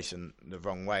leg was facing the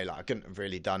wrong way. Like I couldn't have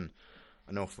really done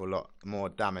an awful lot more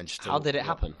damage. How did it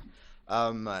happen?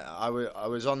 I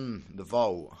was on the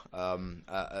vault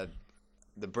at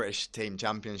the British Team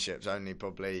Championships, only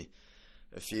probably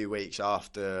a few weeks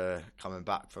after coming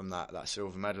back from that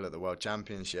silver medal at the World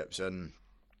Championships, and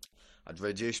I'd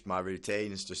reduced my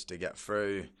routines just to get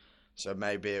through. So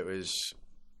maybe it was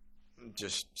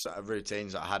just sort of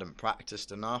routines that I hadn't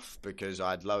practiced enough because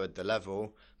I'd lowered the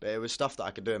level, but it was stuff that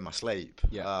I could do in my sleep.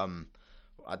 Yeah.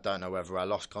 I don't know whether I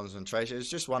lost concentration. It's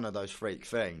just one of those freak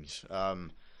things.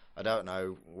 I don't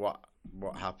know what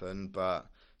happened, but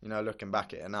looking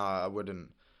back at it now, I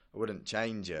wouldn't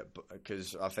change it,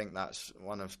 because I think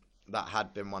that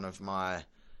had been one of my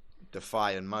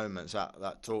defiant moments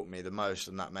that taught me the most,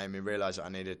 and that made me realise that I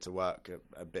needed to work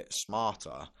a bit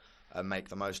smarter and make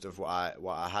the most of what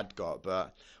I had got.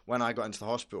 But when I got into the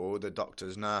hospital, the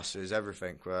doctors, nurses,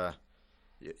 everything were,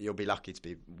 you'll be lucky to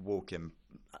be walking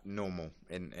normal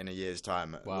in a year's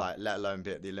time. Wow. Like, let alone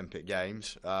be at the Olympic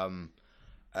Games.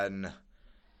 And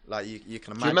like you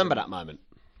can imagine. Do you remember that moment?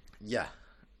 Yeah.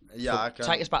 So I can.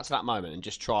 Take us back to that moment and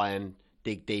just try and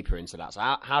dig deeper into that. So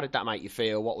how did that make you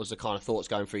feel? What was the kind of thoughts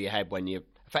going through your head when you're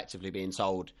effectively being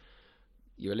told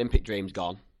your Olympic dream's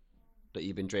gone, that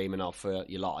you've been dreaming of for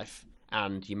your life,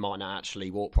 and you might not actually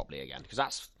walk properly again? Because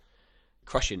that's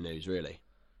crushing news, really.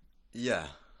 Yeah.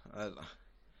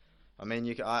 I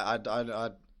mean,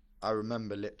 I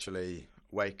remember literally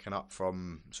waking up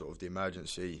from sort of the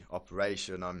emergency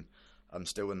operation. I'm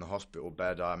still in the hospital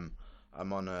bed. I'm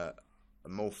on a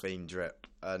morphine drip,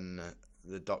 and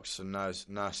the doctors and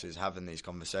nurses having these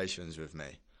conversations with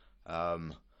me,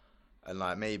 and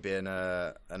like me being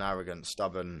an arrogant,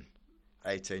 stubborn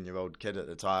 18-year-old kid at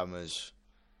the time was,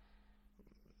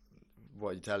 what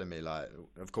are you telling me? Like,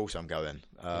 of course I'm going.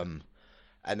 And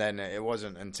then it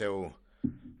wasn't until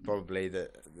probably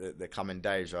the coming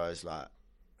days where I was like,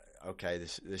 okay,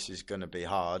 this is going to be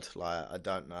hard. Like, I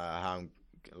don't know how.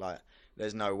 Like,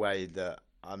 there's no way that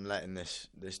I'm letting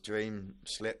this dream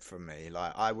slip from me.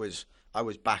 Like, I was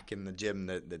back in the gym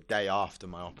the day after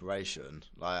my operation.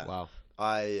 Like, wow.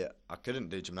 I couldn't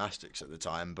do gymnastics at the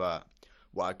time, but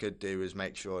what I could do was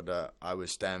make sure that I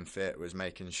was staying fit, was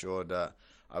making sure that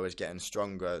I was getting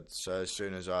stronger. So as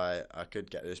soon as I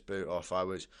could get this boot off, I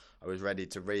was ready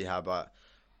to rehab.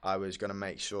 I was going to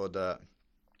make sure that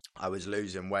I was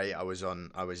losing weight. I was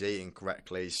eating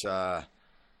correctly. So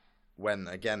when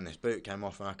again this boot came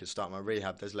off and I could start my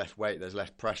rehab, there's less weight, there's less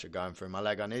pressure going through my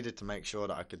leg. I needed to make sure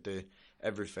that I could do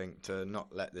everything to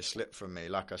not let this slip from me.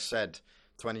 Like I said,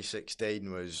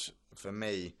 2016 was, for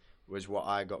me, was what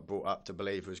I got brought up to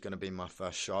believe was going to be my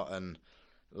first shot. And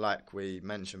like we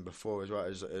mentioned before as well,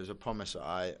 it was a promise that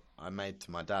I made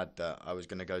to my dad that I was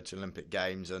going to go to Olympic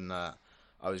Games and that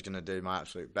I was going to do my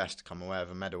absolute best to come away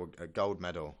with a medal, a gold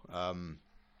medal.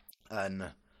 And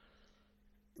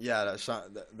yeah,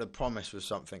 the promise was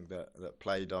something that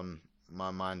played on my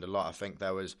mind a lot. I think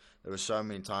there was so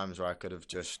many times where I could have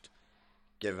just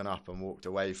given up and walked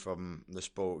away from the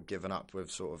sport, given up with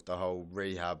sort of the whole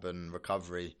rehab and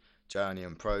recovery journey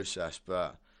and process.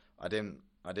 But I didn't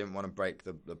want to break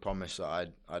the promise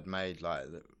that I'd made. Like,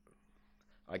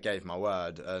 I gave my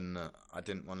word, and I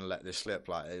didn't want to let this slip.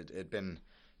 Like, it'd been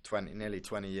nearly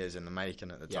 20 years in the making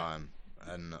at the time.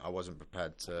 And I wasn't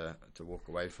prepared to walk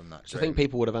away from that. So I think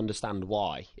people would have understand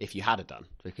why if you had done,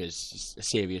 because it's a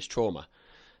serious trauma.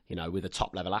 You know, with a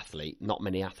top level athlete, not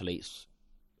many athletes,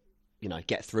 you know,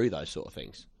 get through those sort of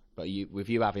things. But with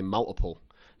you having multiple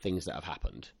things that have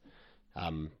happened,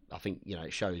 I think, you know,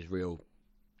 it shows real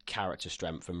character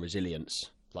strength and resilience,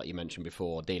 like you mentioned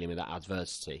before, dealing with that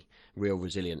adversity, real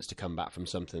resilience to come back from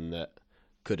something that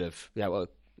could have, well,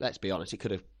 let's be honest, it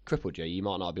could have crippled you. You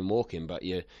might not have been walking, but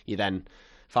you then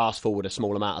fast forward a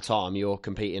small amount of time, you're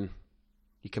competing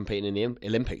in the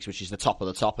Olympics, which is the top of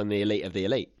the top and the elite of the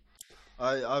elite.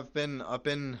 I've been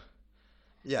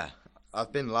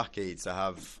lucky to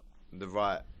have the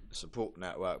right support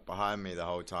network behind me the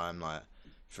whole time. Like,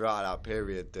 throughout that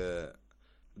period,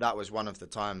 that was one of the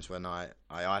times when I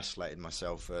isolated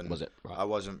myself, and was it? Right. I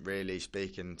wasn't really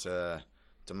speaking to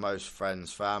most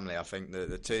friends, family. I think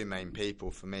the two main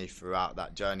people for me throughout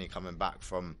that journey, coming back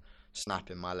from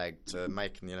snapping my leg to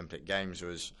making the Olympic Games,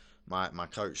 was my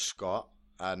coach Scott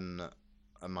and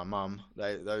my mum.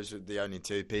 Those were the only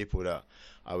two people that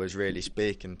I was really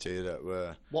speaking to that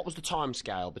were. What was the time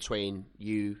scale between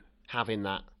you having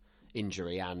that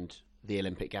injury and the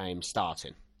Olympic Games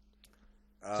starting?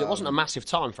 So it wasn't a massive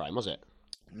time frame, was it?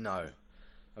 No.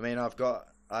 I mean,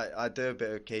 I do a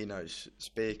bit of keynote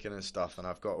speaking and stuff, and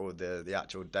I've got all the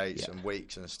actual dates and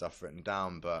weeks and stuff written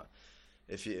down. But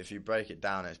if you break it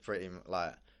down, it's pretty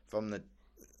like from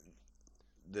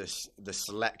the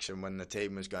selection when the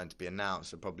team was going to be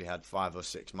announced. It probably had 5 or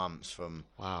 6 months from.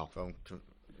 Wow. From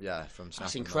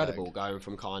That's incredible, going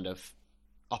from kind of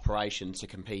operation to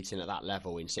competing at that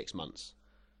level in 6 months.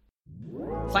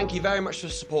 Thank you very much for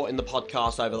supporting the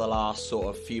podcast over the last sort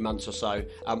of few months or so.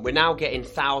 We're now getting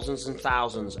thousands and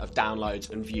thousands of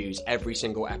downloads and views every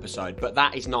single episode, but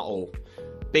that is not all.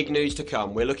 Big news to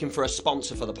come. We're looking for a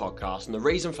sponsor for the podcast, and the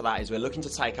reason for that is we're looking to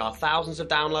take our thousands of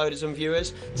downloaders and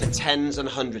viewers to tens and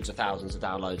hundreds of thousands of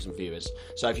downloads and viewers.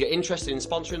 So if you're interested in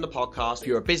sponsoring the podcast, if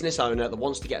you're a business owner that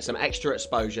wants to get some extra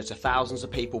exposure to thousands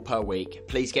of people per week,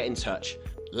 please get in touch.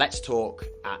 Let's talk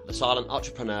at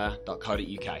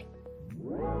thesilententrepreneur.co.uk.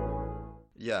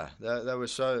 Yeah, there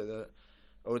was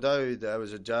although there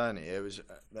was a journey, it was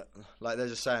like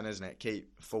there's a saying, isn't it?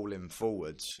 Keep falling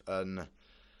forwards. And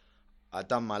I'd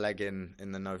done my leg in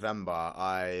the November.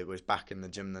 I was back in the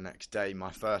gym the next day. My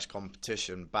first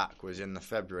competition back was in the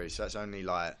February, so that's only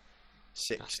like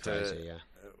 6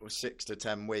 to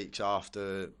 10 weeks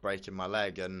after breaking my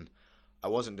leg. And I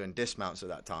wasn't doing dismounts at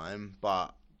that time,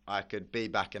 but I could be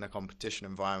back in a competition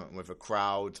environment with a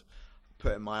crowd,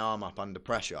 putting my arm up under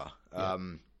pressure.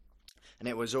 And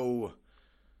it was all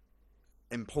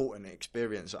important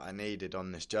experience that I needed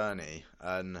on this journey.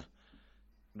 And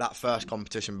that first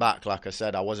competition back, like I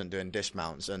said, I wasn't doing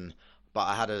dismounts,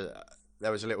 but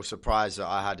there was a little surprise that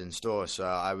I had in store. So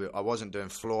I wasn't doing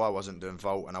floor, I wasn't doing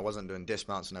vault, and I wasn't doing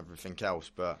dismounts and everything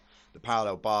else. But the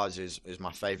parallel bars is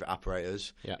my favourite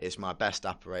apparatus. Yeah. It's my best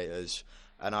apparatus,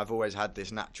 and I've always had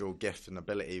this natural gift and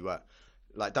ability where,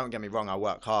 like, don't get me wrong, I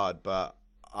work hard, but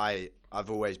I've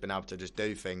always been able to just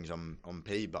do things on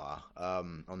P-bar,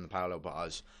 on the parallel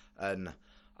bars, and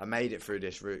I made it through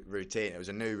this routine. It was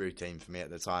a new routine for me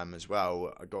at the time as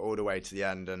well. I got all the way to the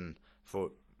end and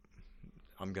thought,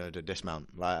 I'm going to do dismount.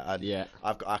 I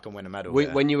can win a medal.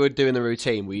 When you were doing the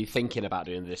routine, were you thinking about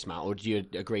doing the dismount, or did you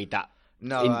agree that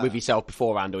with yourself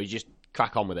beforehand, or you just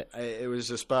crack on with it? It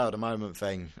was a spur of the moment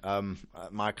thing.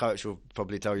 My coach will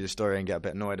probably tell you the story and get a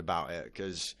bit annoyed about it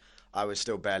because I was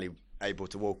still barely able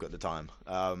to walk at the time.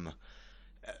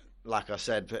 Like I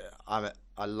said,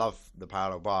 I love the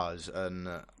parallel bars, and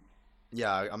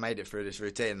I made it through this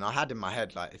routine. And I had in my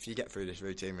head, like, if you get through this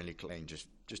routine really clean, just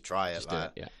try it. Just do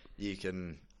it, yeah. You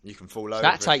can fall over.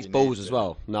 That takes balls as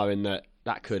well, knowing that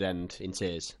that could end in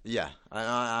tears. Yeah, and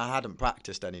I hadn't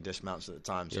practiced any dismounts at the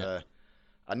time, so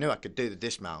I knew I could do the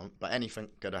dismount, but anything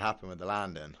could have happened with the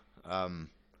landing.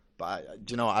 But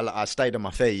do you know what? I stayed on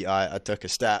my feet. I took a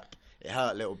step. It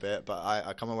hurt a little bit, but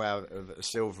I come away with a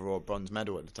silver or bronze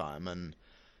medal at the time, and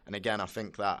again, I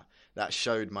think that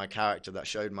showed my character, that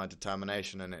showed my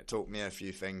determination, and it taught me a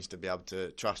few things to be able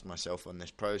to trust myself on this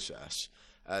process.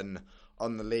 And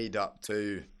on the lead up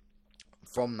to,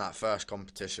 from that first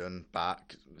competition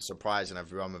back, surprising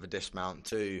everyone with a dismount,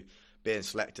 to being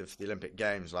selected for the Olympic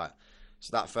Games, so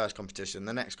that first competition,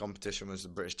 the next competition was the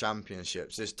British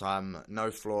Championships. This time,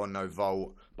 no floor, no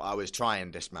vault, but I was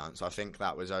trying dismounts. I think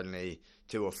that was only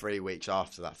 2 or 3 weeks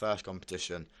after that first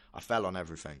competition. I fell on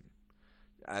everything.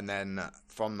 And then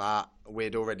from that,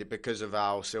 we'd already, because of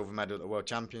our silver medal at the World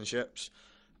Championships,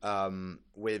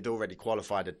 we'd already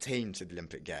qualified a team to the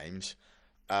Olympic Games.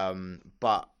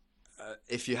 But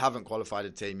if you haven't qualified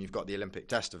a team, you've got the Olympic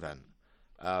test event.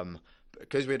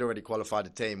 Because we'd already qualified a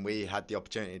team, we had the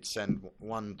opportunity to send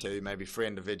 1, 2, maybe 3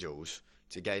 individuals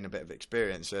to gain a bit of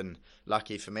experience. And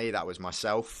lucky for me, that was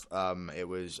myself. It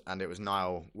was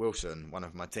Niall Wilson, one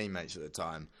of my teammates at the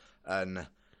time. And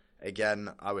again,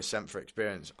 I was sent for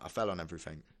experience. I fell on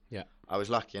everything. Yeah, I was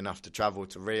lucky enough to travel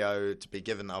to Rio to be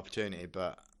given the opportunity,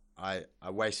 but I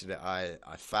wasted it. I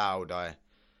fouled. I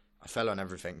fell on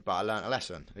everything, but I learnt a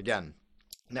lesson. Again,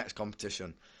 next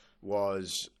competition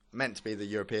was meant to be the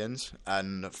Europeans,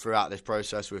 and throughout this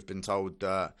process we've been told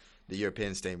that the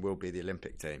Europeans team will be the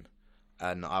Olympic team,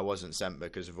 and I wasn't sent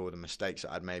because of all the mistakes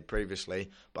that I'd made previously,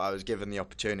 but I was given the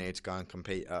opportunity to go and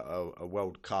compete at a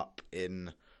World Cup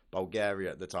in Bulgaria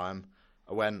at the time.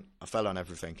 I fell on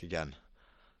everything again.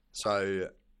 So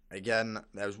again,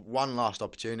 there was one last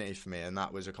opportunity for me, and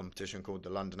that was a competition called the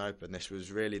London Open. This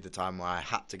was really the time where I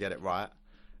had to get it right,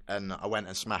 and I went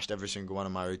and smashed every single one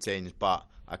of my routines, but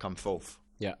I come 4th.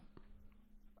 Yeah.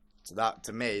 So that,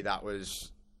 to me, that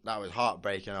was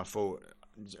heartbreaking. I thought,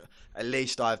 at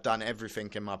least I've done everything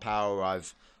in my power.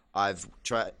 I've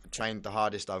trained the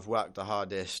hardest. I've worked the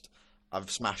hardest.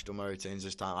 I've smashed all my routines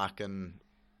this time. I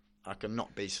can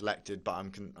not be selected, but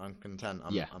I'm content.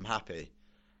 I'm happy.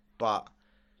 But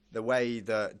the way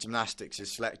that gymnastics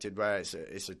is selected, where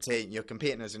it's a team, you're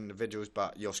competing as individuals,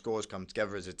 but your scores come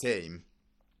together as a team.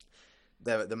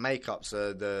 The makeups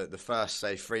are the first,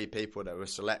 say, 3 people that were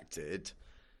selected.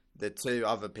 The 2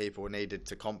 other people needed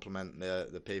to complement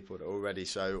the people that already.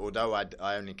 So although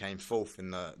I only came 4th in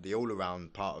the all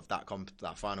around part of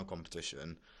that final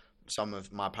competition, some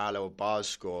of my parallel bars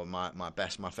score, my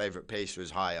favourite piece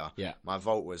was higher. Yeah. My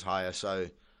vault was higher. So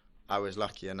I was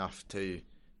lucky enough to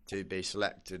be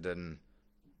selected and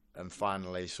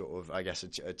finally sort of, I guess,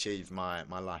 achieve my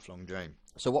lifelong dream.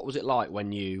 So what was it like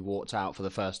when you walked out for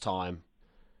the first time,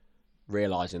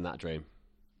 realising that dream?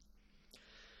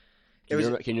 Can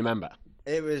you remember?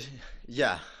 It was,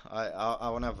 yeah.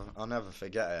 I'll never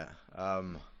forget it.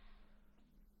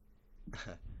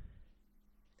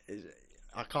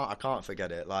 I can't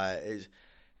forget it.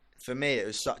 For me, it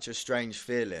was such a strange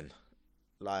feeling.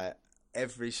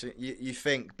 You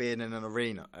think being in an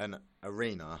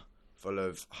arena full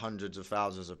of hundreds of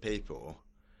thousands of people,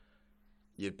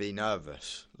 you'd be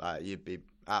nervous. You'd be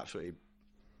absolutely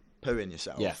pooing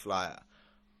yourself. Yeah.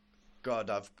 God,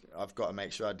 I've got to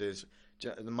make sure I do this.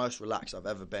 The most relaxed I've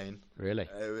ever been. Really?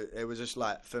 It was just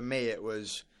for me, it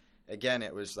was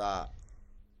that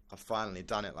I've finally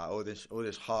done it. All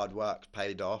this hard work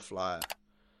paid off.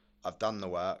 I've done the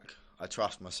work. I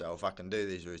trust myself. I can do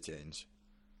these routines.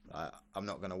 I'm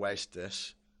not going to waste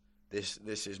this.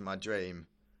 This is my dream,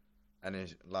 and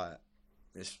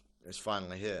it's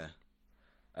finally here.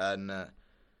 And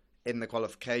in the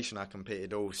qualification, I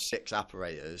competed all 6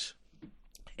 apparatus.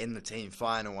 In the team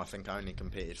final, I think I only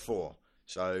competed 4.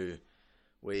 So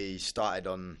we started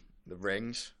on the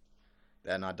rings,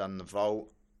 then I done the vault,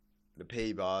 the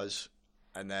P-bars,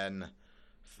 and then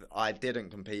I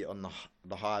didn't compete on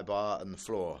the high bar and the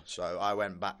floor. So I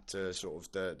went back to sort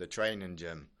of the training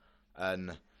gym.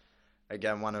 And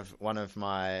again, one of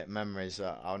my memories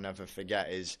that I'll never forget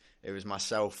is it was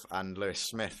myself and Lewis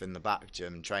Smith in the back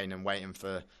gym training, waiting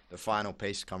for the final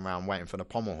piece to come around, waiting for the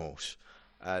pommel horse.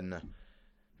 And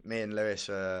me and Lewis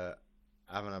are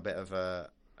having a bit of a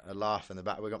laugh in the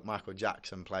back. We've got Michael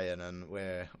Jackson playing, and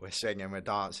we're singing, we're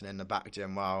dancing in the back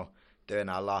gym while doing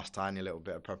our last tiny little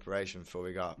bit of preparation before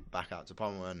we got back out to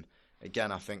pommel. And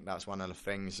again, I think that's one of the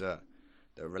things that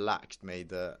relaxed me,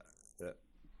 that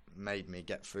made me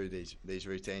get through these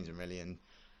routines and really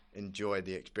enjoy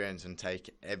the experience and take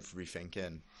everything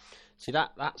in. See,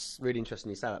 that's really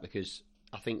interesting you say that, because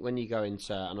I think when you go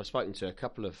into, and I've spoken to a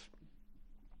couple of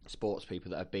sports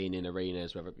people that have been in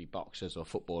arenas, whether it be boxers or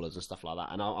footballers and stuff like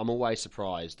that, and I'm always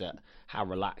surprised at how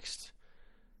relaxed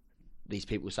these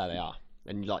people say they are.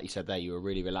 And like you said there, you were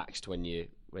really relaxed when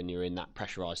you're in that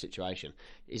pressurised situation.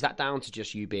 Is that down to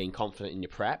just you being confident in your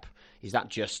prep? Is that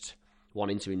just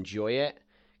wanting to enjoy it?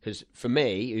 Because for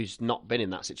me, who's not been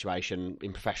in that situation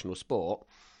in professional sport,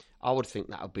 I would think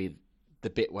that would be the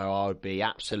bit where I would be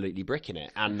absolutely bricking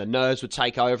it, and the nerves would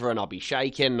take over, and I'd be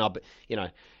shaking.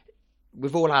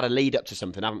 We've all had a lead up to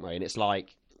something, haven't we? And it's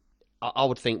like, I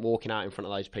would think walking out in front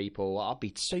of those people, I'd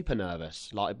be super nervous.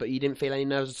 But you didn't feel any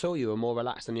nerves at all. You were more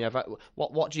relaxed than you ever.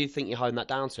 What do you think you're holding that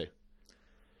down to?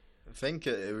 I think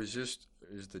it was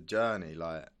the journey.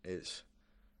 Like, it's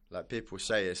like people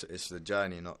say, it's the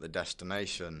journey, not the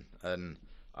destination. And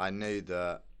I knew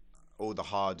that all the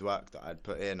hard work that I'd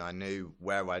put in, I knew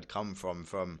where I'd come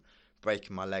from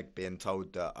breaking my leg, being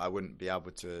told that I wouldn't be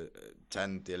able to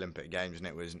attend the Olympic Games, and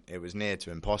it was near to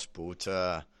impossible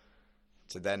to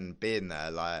then being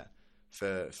there. Like,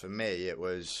 for me, it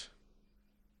was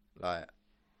like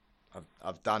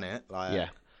I've done it. Like, yeah.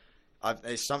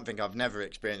 It's something I've never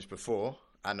experienced before,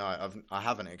 and I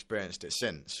haven't experienced it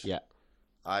since. Yeah,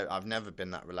 I've never been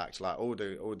that relaxed. Like, all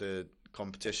the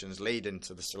competitions leading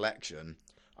to the selection,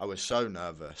 I was so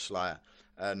nervous. Like,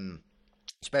 and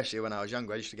especially when I was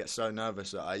younger, I used to get so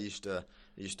nervous that I used to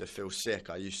feel sick.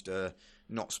 I used to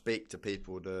not speak to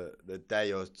people the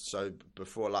day or so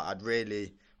before. Like, I'd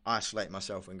really isolate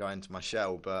myself and go into my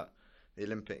shell. But the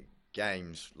Olympic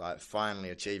Games, like,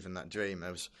 finally achieving that dream,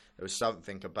 there was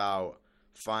something about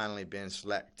finally being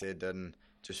selected and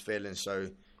just feeling so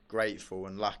grateful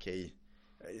and lucky.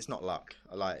 It's not luck.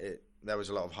 There was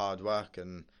a lot of hard work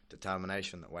and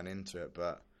determination that went into it,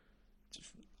 but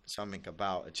just something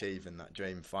about achieving that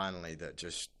dream finally that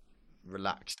just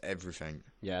relaxed everything.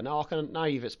 Yeah, no, now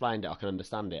you've explained it, I can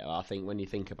understand it. I think when you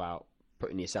think about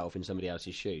putting yourself in somebody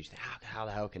else's shoes, how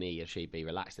the hell can he or she be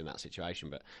relaxed in that situation?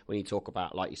 But when you talk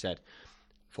about, like you said,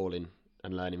 falling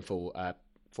and learning,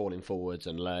 falling forwards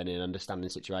and learning and understanding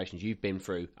situations, you've been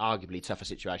through arguably tougher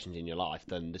situations in your life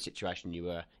than the situation you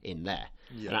were in there.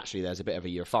 Yeah. And actually there's a bit of a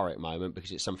euphoric moment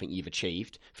because it's something you've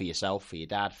achieved for yourself, for your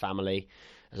dad, family.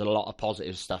 There's a lot of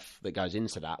positive stuff that goes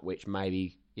into that, which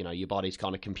maybe, your body's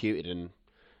kind of computed and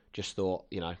just thought,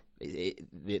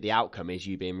 the outcome is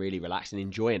you being really relaxed and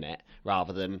enjoying it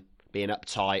rather than being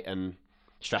uptight and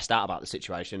stressed out about the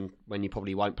situation when you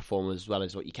probably won't perform as well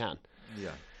as what you can.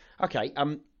 Yeah. Okay.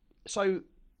 So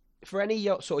for any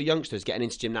sort of youngsters getting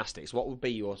into gymnastics, what would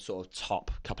be your sort of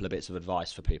top couple of bits of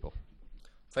advice for people?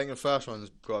 I think the first one's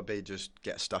got to be just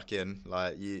get stuck in.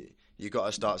 Like, you got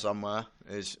to start somewhere.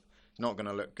 It's not going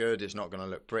to look good. It's not going to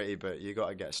look pretty, but you got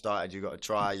to get started. You got to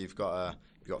try. You've got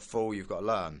to fall. You've got to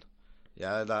learn.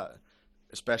 Yeah, that,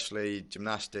 especially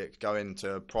gymnastics, going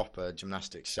to a proper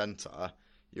gymnastics centre,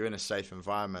 you're in a safe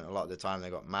environment. A lot of the time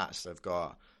they've got mats, they've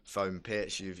got foam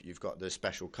pitch, you've got the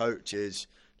special coaches.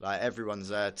 Like, everyone's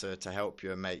there to help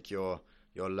you and make your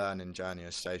learning journey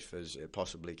as safe as it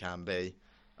possibly can be.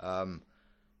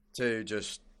 To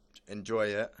just enjoy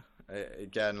it.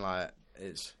 Again, like,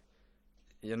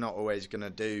 you're not always going to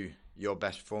do your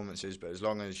best performances, but as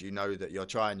long as you know that you're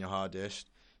trying your hardest,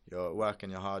 you're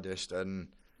working your hardest, and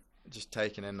just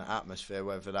taking in the atmosphere,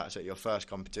 whether that's at your first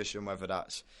competition, whether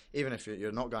that's, even if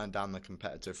you're not going down the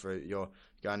competitive route, you're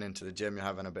going into the gym, you're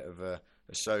having a bit of a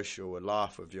social, a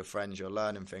laugh with your friends, you're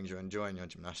learning things, you're enjoying your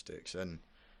gymnastics, and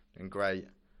great.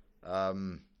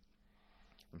 And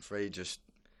three, just,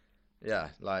 yeah,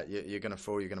 like, you're going to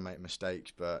fall, you're going to make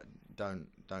mistakes, but don't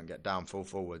get down, fall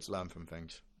forwards, learn from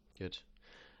things. Good.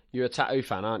 You're a tattoo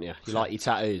fan, aren't you? You like your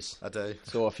tattoos. I do.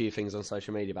 Saw a few things on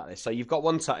social media about this. So you've got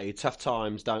one tattoo, tough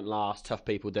times don't last, tough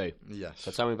people do. Yes.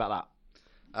 So tell me about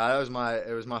that.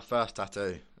 It was my first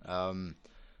tattoo. I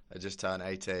just turned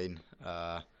 18,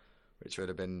 which would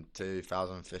have been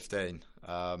 2015.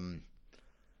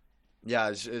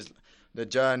 It's the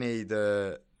journey,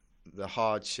 the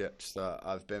hardships that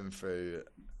I've been through.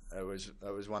 It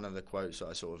was one of the quotes that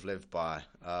I sort of lived by.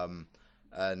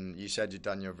 And you said you'd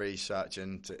done your research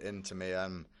into me,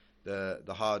 and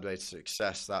the hard way to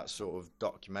success, that sort of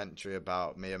documentary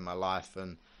about me and my life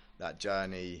and that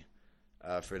journey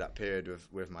through that period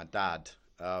with my dad.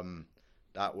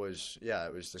 That was,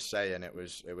 it was the saying, it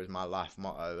was my life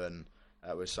motto, and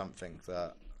it was something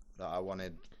that I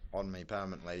wanted on me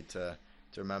permanently to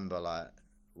remember. Like,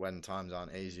 when times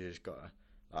aren't easy, you just got to,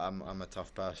 I'm a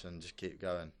tough person, just keep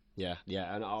going. Yeah,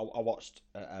 and I watched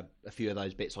a few of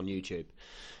those bits on YouTube,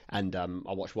 and I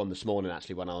watched one this morning,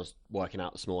 actually, when I was working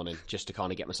out this morning, just to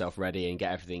kind of get myself ready and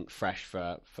get everything fresh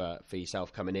for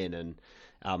yourself coming in.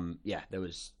 And there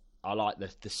was I like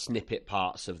the snippet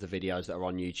parts of the videos that are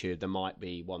on YouTube. There might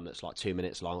be one that's like 2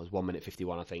 minutes long. It's 1 minute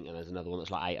 51, I think, and there's another one that's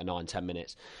like 8 or 9, 10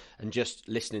 minutes. And just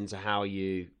listening to how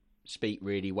you speak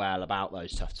really well about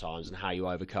those tough times and how you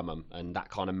overcome them, and that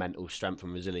kind of mental strength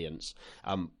and resilience.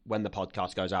 When the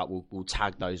podcast goes out, we'll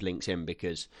tag those links in,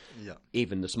 because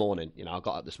even this morning, I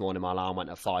got up this morning, my alarm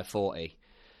went at 5:40.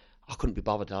 I couldn't be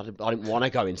bothered. I didn't want to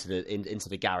go into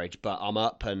the garage, but I'm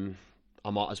up and I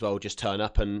might as well just turn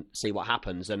up and see what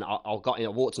happens. And I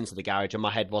walked into the garage and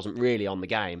my head wasn't really on the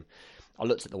game. I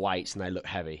looked at the weights and they looked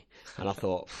heavy. And I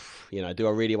thought, do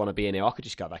I really want to be in here? I could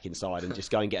just go back inside and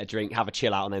just go and get a drink, have a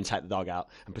chill out, and then take the dog out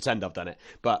and pretend I've done it.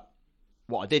 But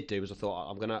what I did do was I thought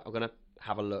I'm gonna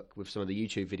have a look with some of the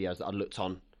YouTube videos that I looked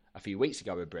on a few weeks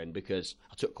ago with Brinn, because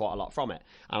I took quite a lot from it.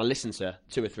 And I listened to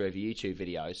 2 or 3 of your YouTube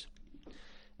videos,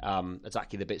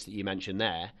 exactly the bits that you mentioned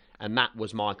there. And that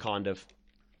was my kind of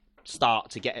start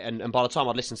to get it. And by the time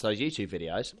I'd listened to those YouTube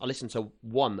videos, I listened to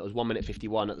one that was 1 minute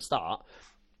 51 at the start.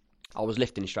 I was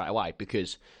lifting straight away,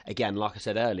 because again, like I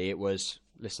said earlier, it was,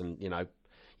 listen,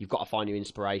 you've got to find your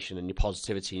inspiration and your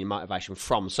positivity and your motivation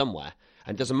from somewhere.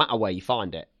 And it doesn't matter where you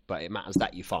find it, but it matters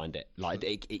that you find it.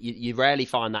 Like you rarely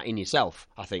find that in yourself,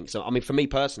 I think. So, I mean, for me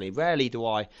personally, rarely do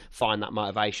I find that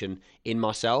motivation in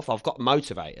myself. I've got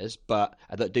motivators, but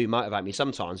that do motivate me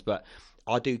sometimes, but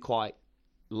I do quite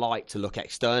like to look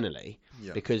externally,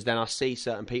 because then I see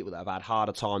certain people that have had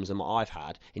harder times than what I've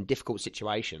had in difficult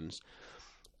situations,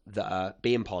 that are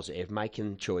being positive,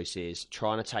 making choices,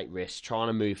 trying to take risks, trying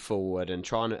to move forward,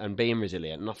 and being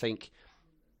resilient. And I think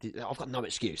I've got no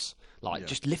excuse.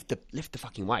 Just lift the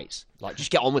fucking weights.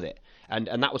 Just get on with it. And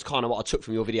that was kind of what I took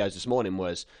from your videos this morning,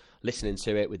 was listening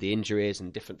to it with the injuries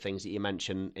and different things that you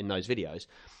mentioned in those videos.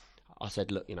 I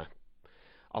said, look,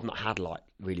 I've not had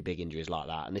really big injuries like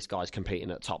that, and this guy's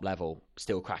competing at top level,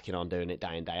 still cracking on, doing it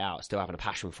day in, day out, still having a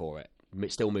passion for it,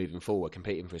 still moving forward,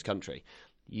 competing for his country.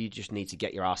 You just need to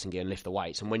get your ass in gear and lift the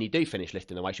weights, and when you do finish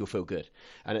lifting the weights, you'll feel good.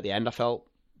 And at the end, I felt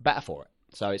better for it.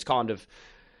 So it's kind of,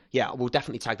 we'll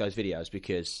definitely tag those videos,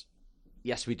 because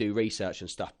yes, we do research and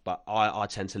stuff, but I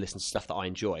tend to listen to stuff that I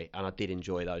enjoy, and I did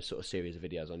enjoy those sort of series of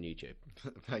videos on YouTube.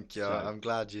 Thank you. So, I'm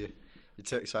glad you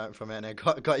took something from it, and it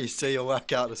got you to see your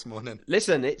workout this morning.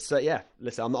 Listen, it's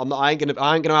listen, I ain't gonna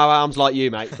have arms like you,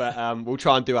 mate, but we'll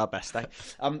try and do our best, eh?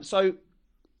 So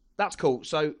that's cool.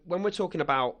 So when we're talking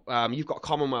about you've got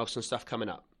Commonwealths and stuff coming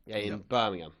up, in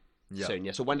Birmingham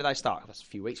soon, So when do they start? That's a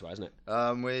few weeks away, isn't it?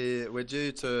 We're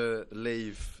due to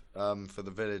leave for the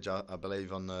village, I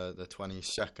believe, on the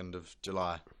 22nd of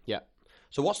July. Yeah.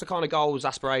 So what's the kind of goals,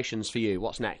 aspirations for you?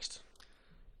 What's next?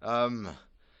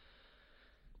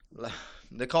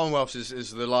 The Commonwealths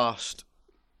is the last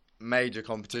major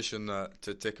competition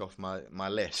to tick off my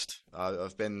list.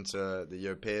 I've been to the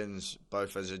Europeans,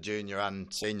 both as a junior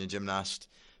and senior gymnast,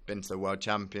 been to the World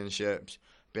Championships,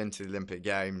 been to the Olympic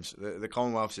Games. The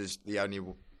Commonwealths is the only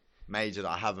major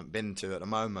that I haven't been to at the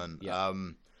moment. Yeah.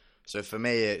 So for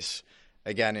me, it's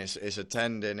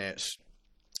attending, it's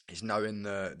knowing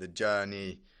the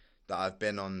journey that I've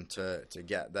been on to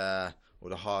get there, all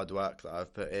the hard work that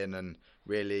I've put in, and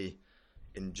really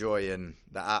enjoying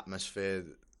the atmosphere,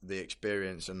 the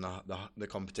experience, and the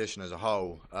competition as a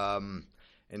whole.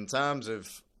 In terms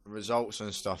of results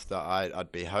and stuff that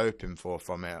I'd be hoping for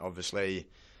from it, obviously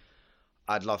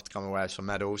I'd love to come away with some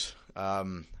medals.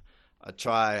 I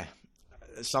try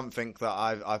something that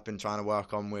I've been trying to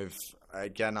work on with.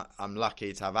 Again, I'm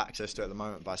lucky to have access to it at the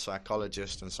moment by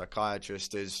psychologists and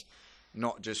psychiatrists, is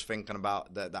not just thinking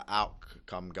about the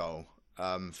outcome goal,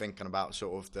 thinking about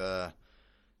sort of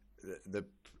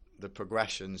the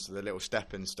progressions, the little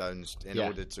stepping stones in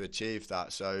order to achieve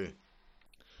that. So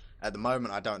at the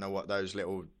moment, I don't know what those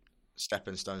little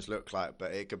stepping stones look like,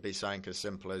 but it could be something as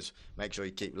simple as make sure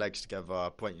you keep legs together,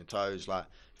 point your toes,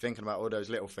 thinking about all those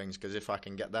little things, because if I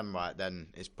can get them right, then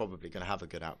it's probably going to have a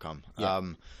good outcome.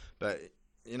 But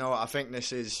I think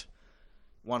this is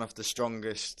one of the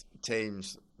strongest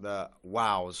teams that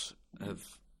WOWs have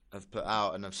put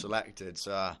out and have selected.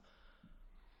 So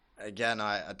again,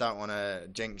 I don't want to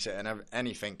jinx it, and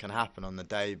anything can happen on the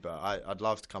day, but I'd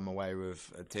love to come away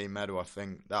with a team medal. I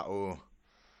think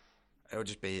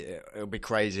it'll be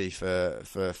crazy for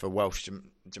Welsh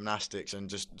gymnastics and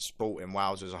just sport in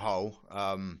Wales as a whole.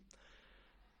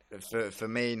 For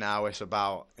me now, it's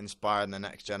about inspiring the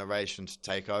next generation to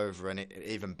take over and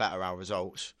even better our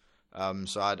results.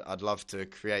 So I'd love to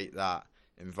create that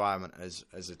environment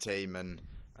as a team and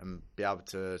be able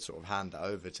to sort of hand it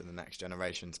over to the next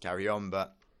generation to carry on.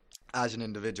 But as an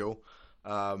individual,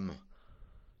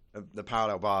 the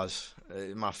parallel bars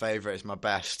is my favourite, it's my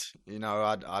best.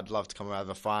 I'd love to come out of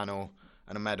a final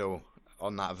and a medal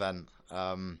on that event.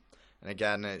 And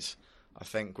again, I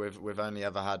think we've only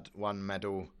ever had one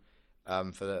medal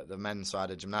for the men's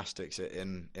side of gymnastics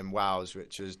in Wales,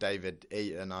 which was David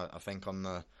Eaton, I think on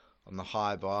the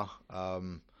high bar.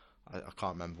 I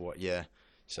can't remember what year.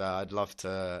 So I'd love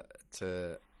to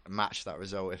match that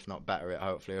result, if not better it,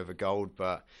 hopefully with a gold.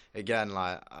 But again,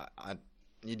 like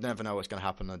you'd never know what's going to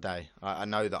happen on the day. I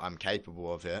know that I'm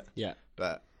capable of it. Yeah.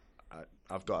 But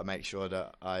I've got to make sure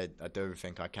that I do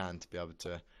everything I can to be able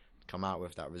to come out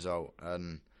with that result.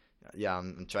 And yeah,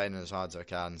 I'm training as hard as I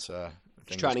can. So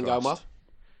is training going well?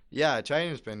 Yeah,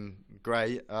 training's been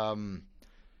great.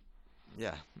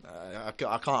 Yeah, I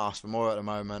can't ask for more at the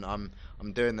moment. I'm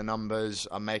doing the numbers.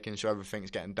 I'm making sure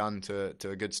everything's getting done to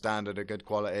a good standard, a good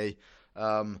quality.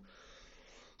 On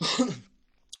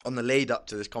the lead up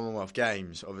to this Commonwealth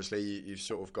Games, obviously you've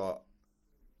sort of got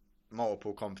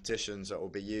multiple competitions that will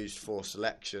be used for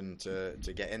selection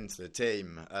to get into the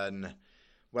team. And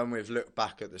when we've looked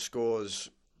back at the scores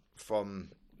from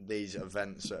these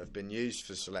events that have been used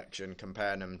for selection,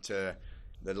 comparing them to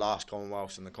the last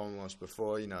Commonwealths and the Commonwealths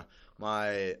before, you know,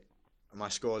 my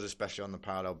scores, especially on the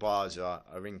parallel bars,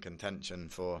 are in contention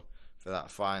for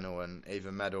that final and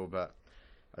even medal. But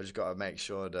I just got to make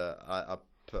sure that I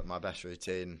put my best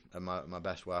routine and my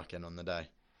best work in on the day.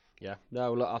 Yeah,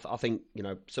 no, look, I think, you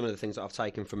know, some of the things that I've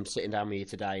taken from sitting down with you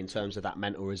today in terms of that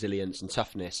mental resilience and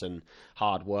toughness and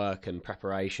hard work and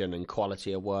preparation and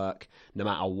quality of work, no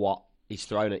matter what is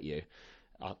thrown at you.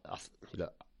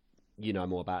 Look, you know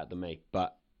more about it than me,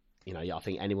 but you know, I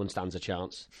think anyone stands a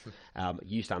chance.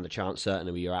 You stand a chance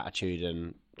certainly with your attitude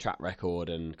and track record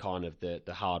and kind of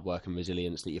the hard work and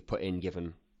resilience that you've put in,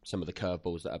 given some of the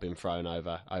curveballs that have been thrown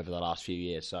over the last few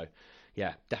years. So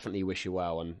yeah, definitely wish you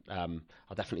well, and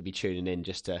I'll definitely be tuning in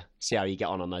just to see how you get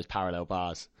on those parallel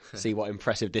bars, see what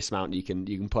impressive dismount you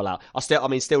can pull out.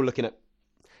 Still looking at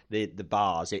the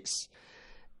bars, it's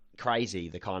crazy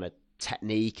the kind of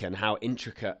technique and how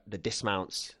intricate the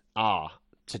dismounts are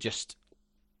to just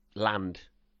land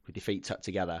with your feet tucked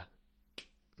together.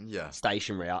 Yeah,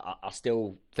 stationary. I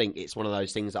still think it's one of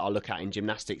those things that I look at in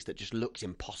gymnastics that just looks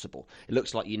impossible. It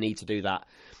looks like you need to do that.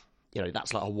 You know,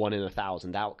 that's like a 1 in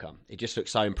 1,000 outcome. It just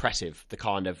looks so impressive, the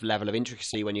kind of level of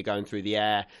intricacy when you're going through the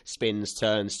air, spins,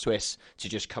 turns, twists, to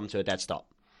just come to a dead stop.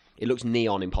 It looks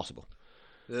neon impossible.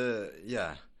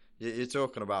 Yeah. You're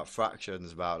talking about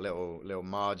fractions, about little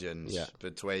margins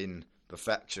between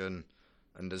perfection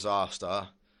and disaster.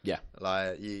 Yeah.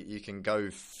 Like, you can go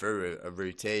through a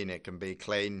routine, it can be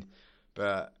clean,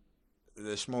 but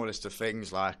the smallest of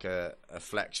things, like a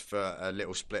flexed foot, a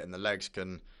little split in the legs,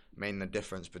 can mean the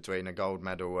difference between a gold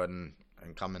medal and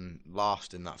coming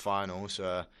last in that final.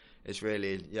 So it's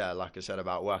really, like I said,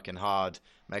 about working hard,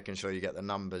 making sure you get the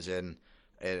numbers in,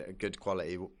 good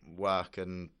quality work,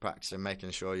 and practicing,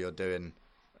 making sure you're doing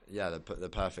the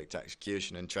perfect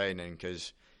execution and training,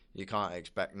 because you can't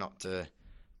expect not to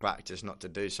practice, not to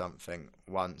do something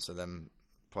once and then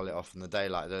pull it off in the day.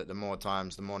 Like the more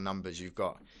times, the more numbers you've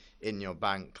got in your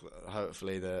bank,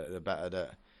 hopefully the better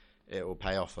that it will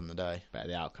pay off on the day. Better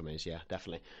the outcome is, yeah,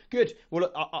 definitely. Good. Well,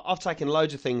 look, I've taken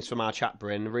loads of things from our chat,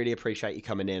 Brinn. Really appreciate you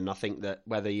coming in. I think that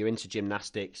whether you're into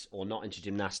gymnastics or not into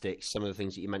gymnastics, some of the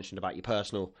things that you mentioned about your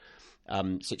personal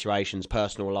situations,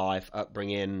 personal life,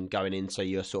 upbringing, going into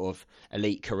your sort of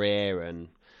elite career and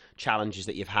challenges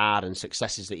that you've had and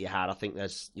successes that you had, I think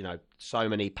there's, you know, so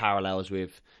many parallels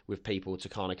with people to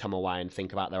kind of come away and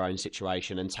think about their own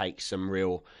situation and take some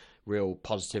real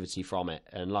positivity from it.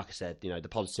 And like I said, you know, the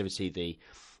positivity, the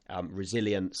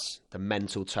resilience, the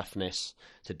mental toughness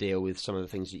to deal with some of the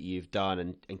things that you've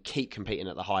done and keep competing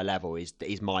at the high level is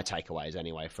my takeaways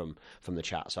anyway from the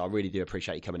chat. So I really do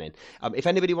appreciate you coming in. If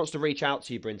anybody wants to reach out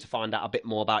to you, Brinn, to find out a bit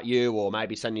more about you, or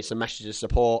maybe send you some messages of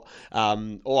support,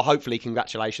 or hopefully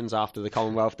congratulations after the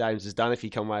Commonwealth Games is done if you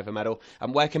come away with a medal,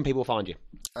 where can people find you?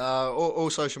 All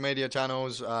social media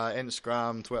channels,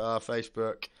 Instagram, Twitter,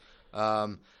 Facebook,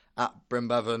 at Brinn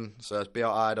Bevan, so it's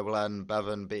BRINN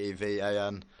Bevan,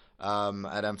 BEVAN, and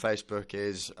then Facebook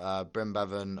is Brinn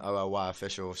Bevan OLY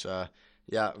official. So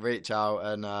yeah, reach out,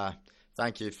 and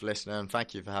thank you for listening, and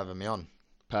thank you for having me on.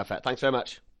 Perfect. Thanks very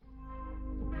much.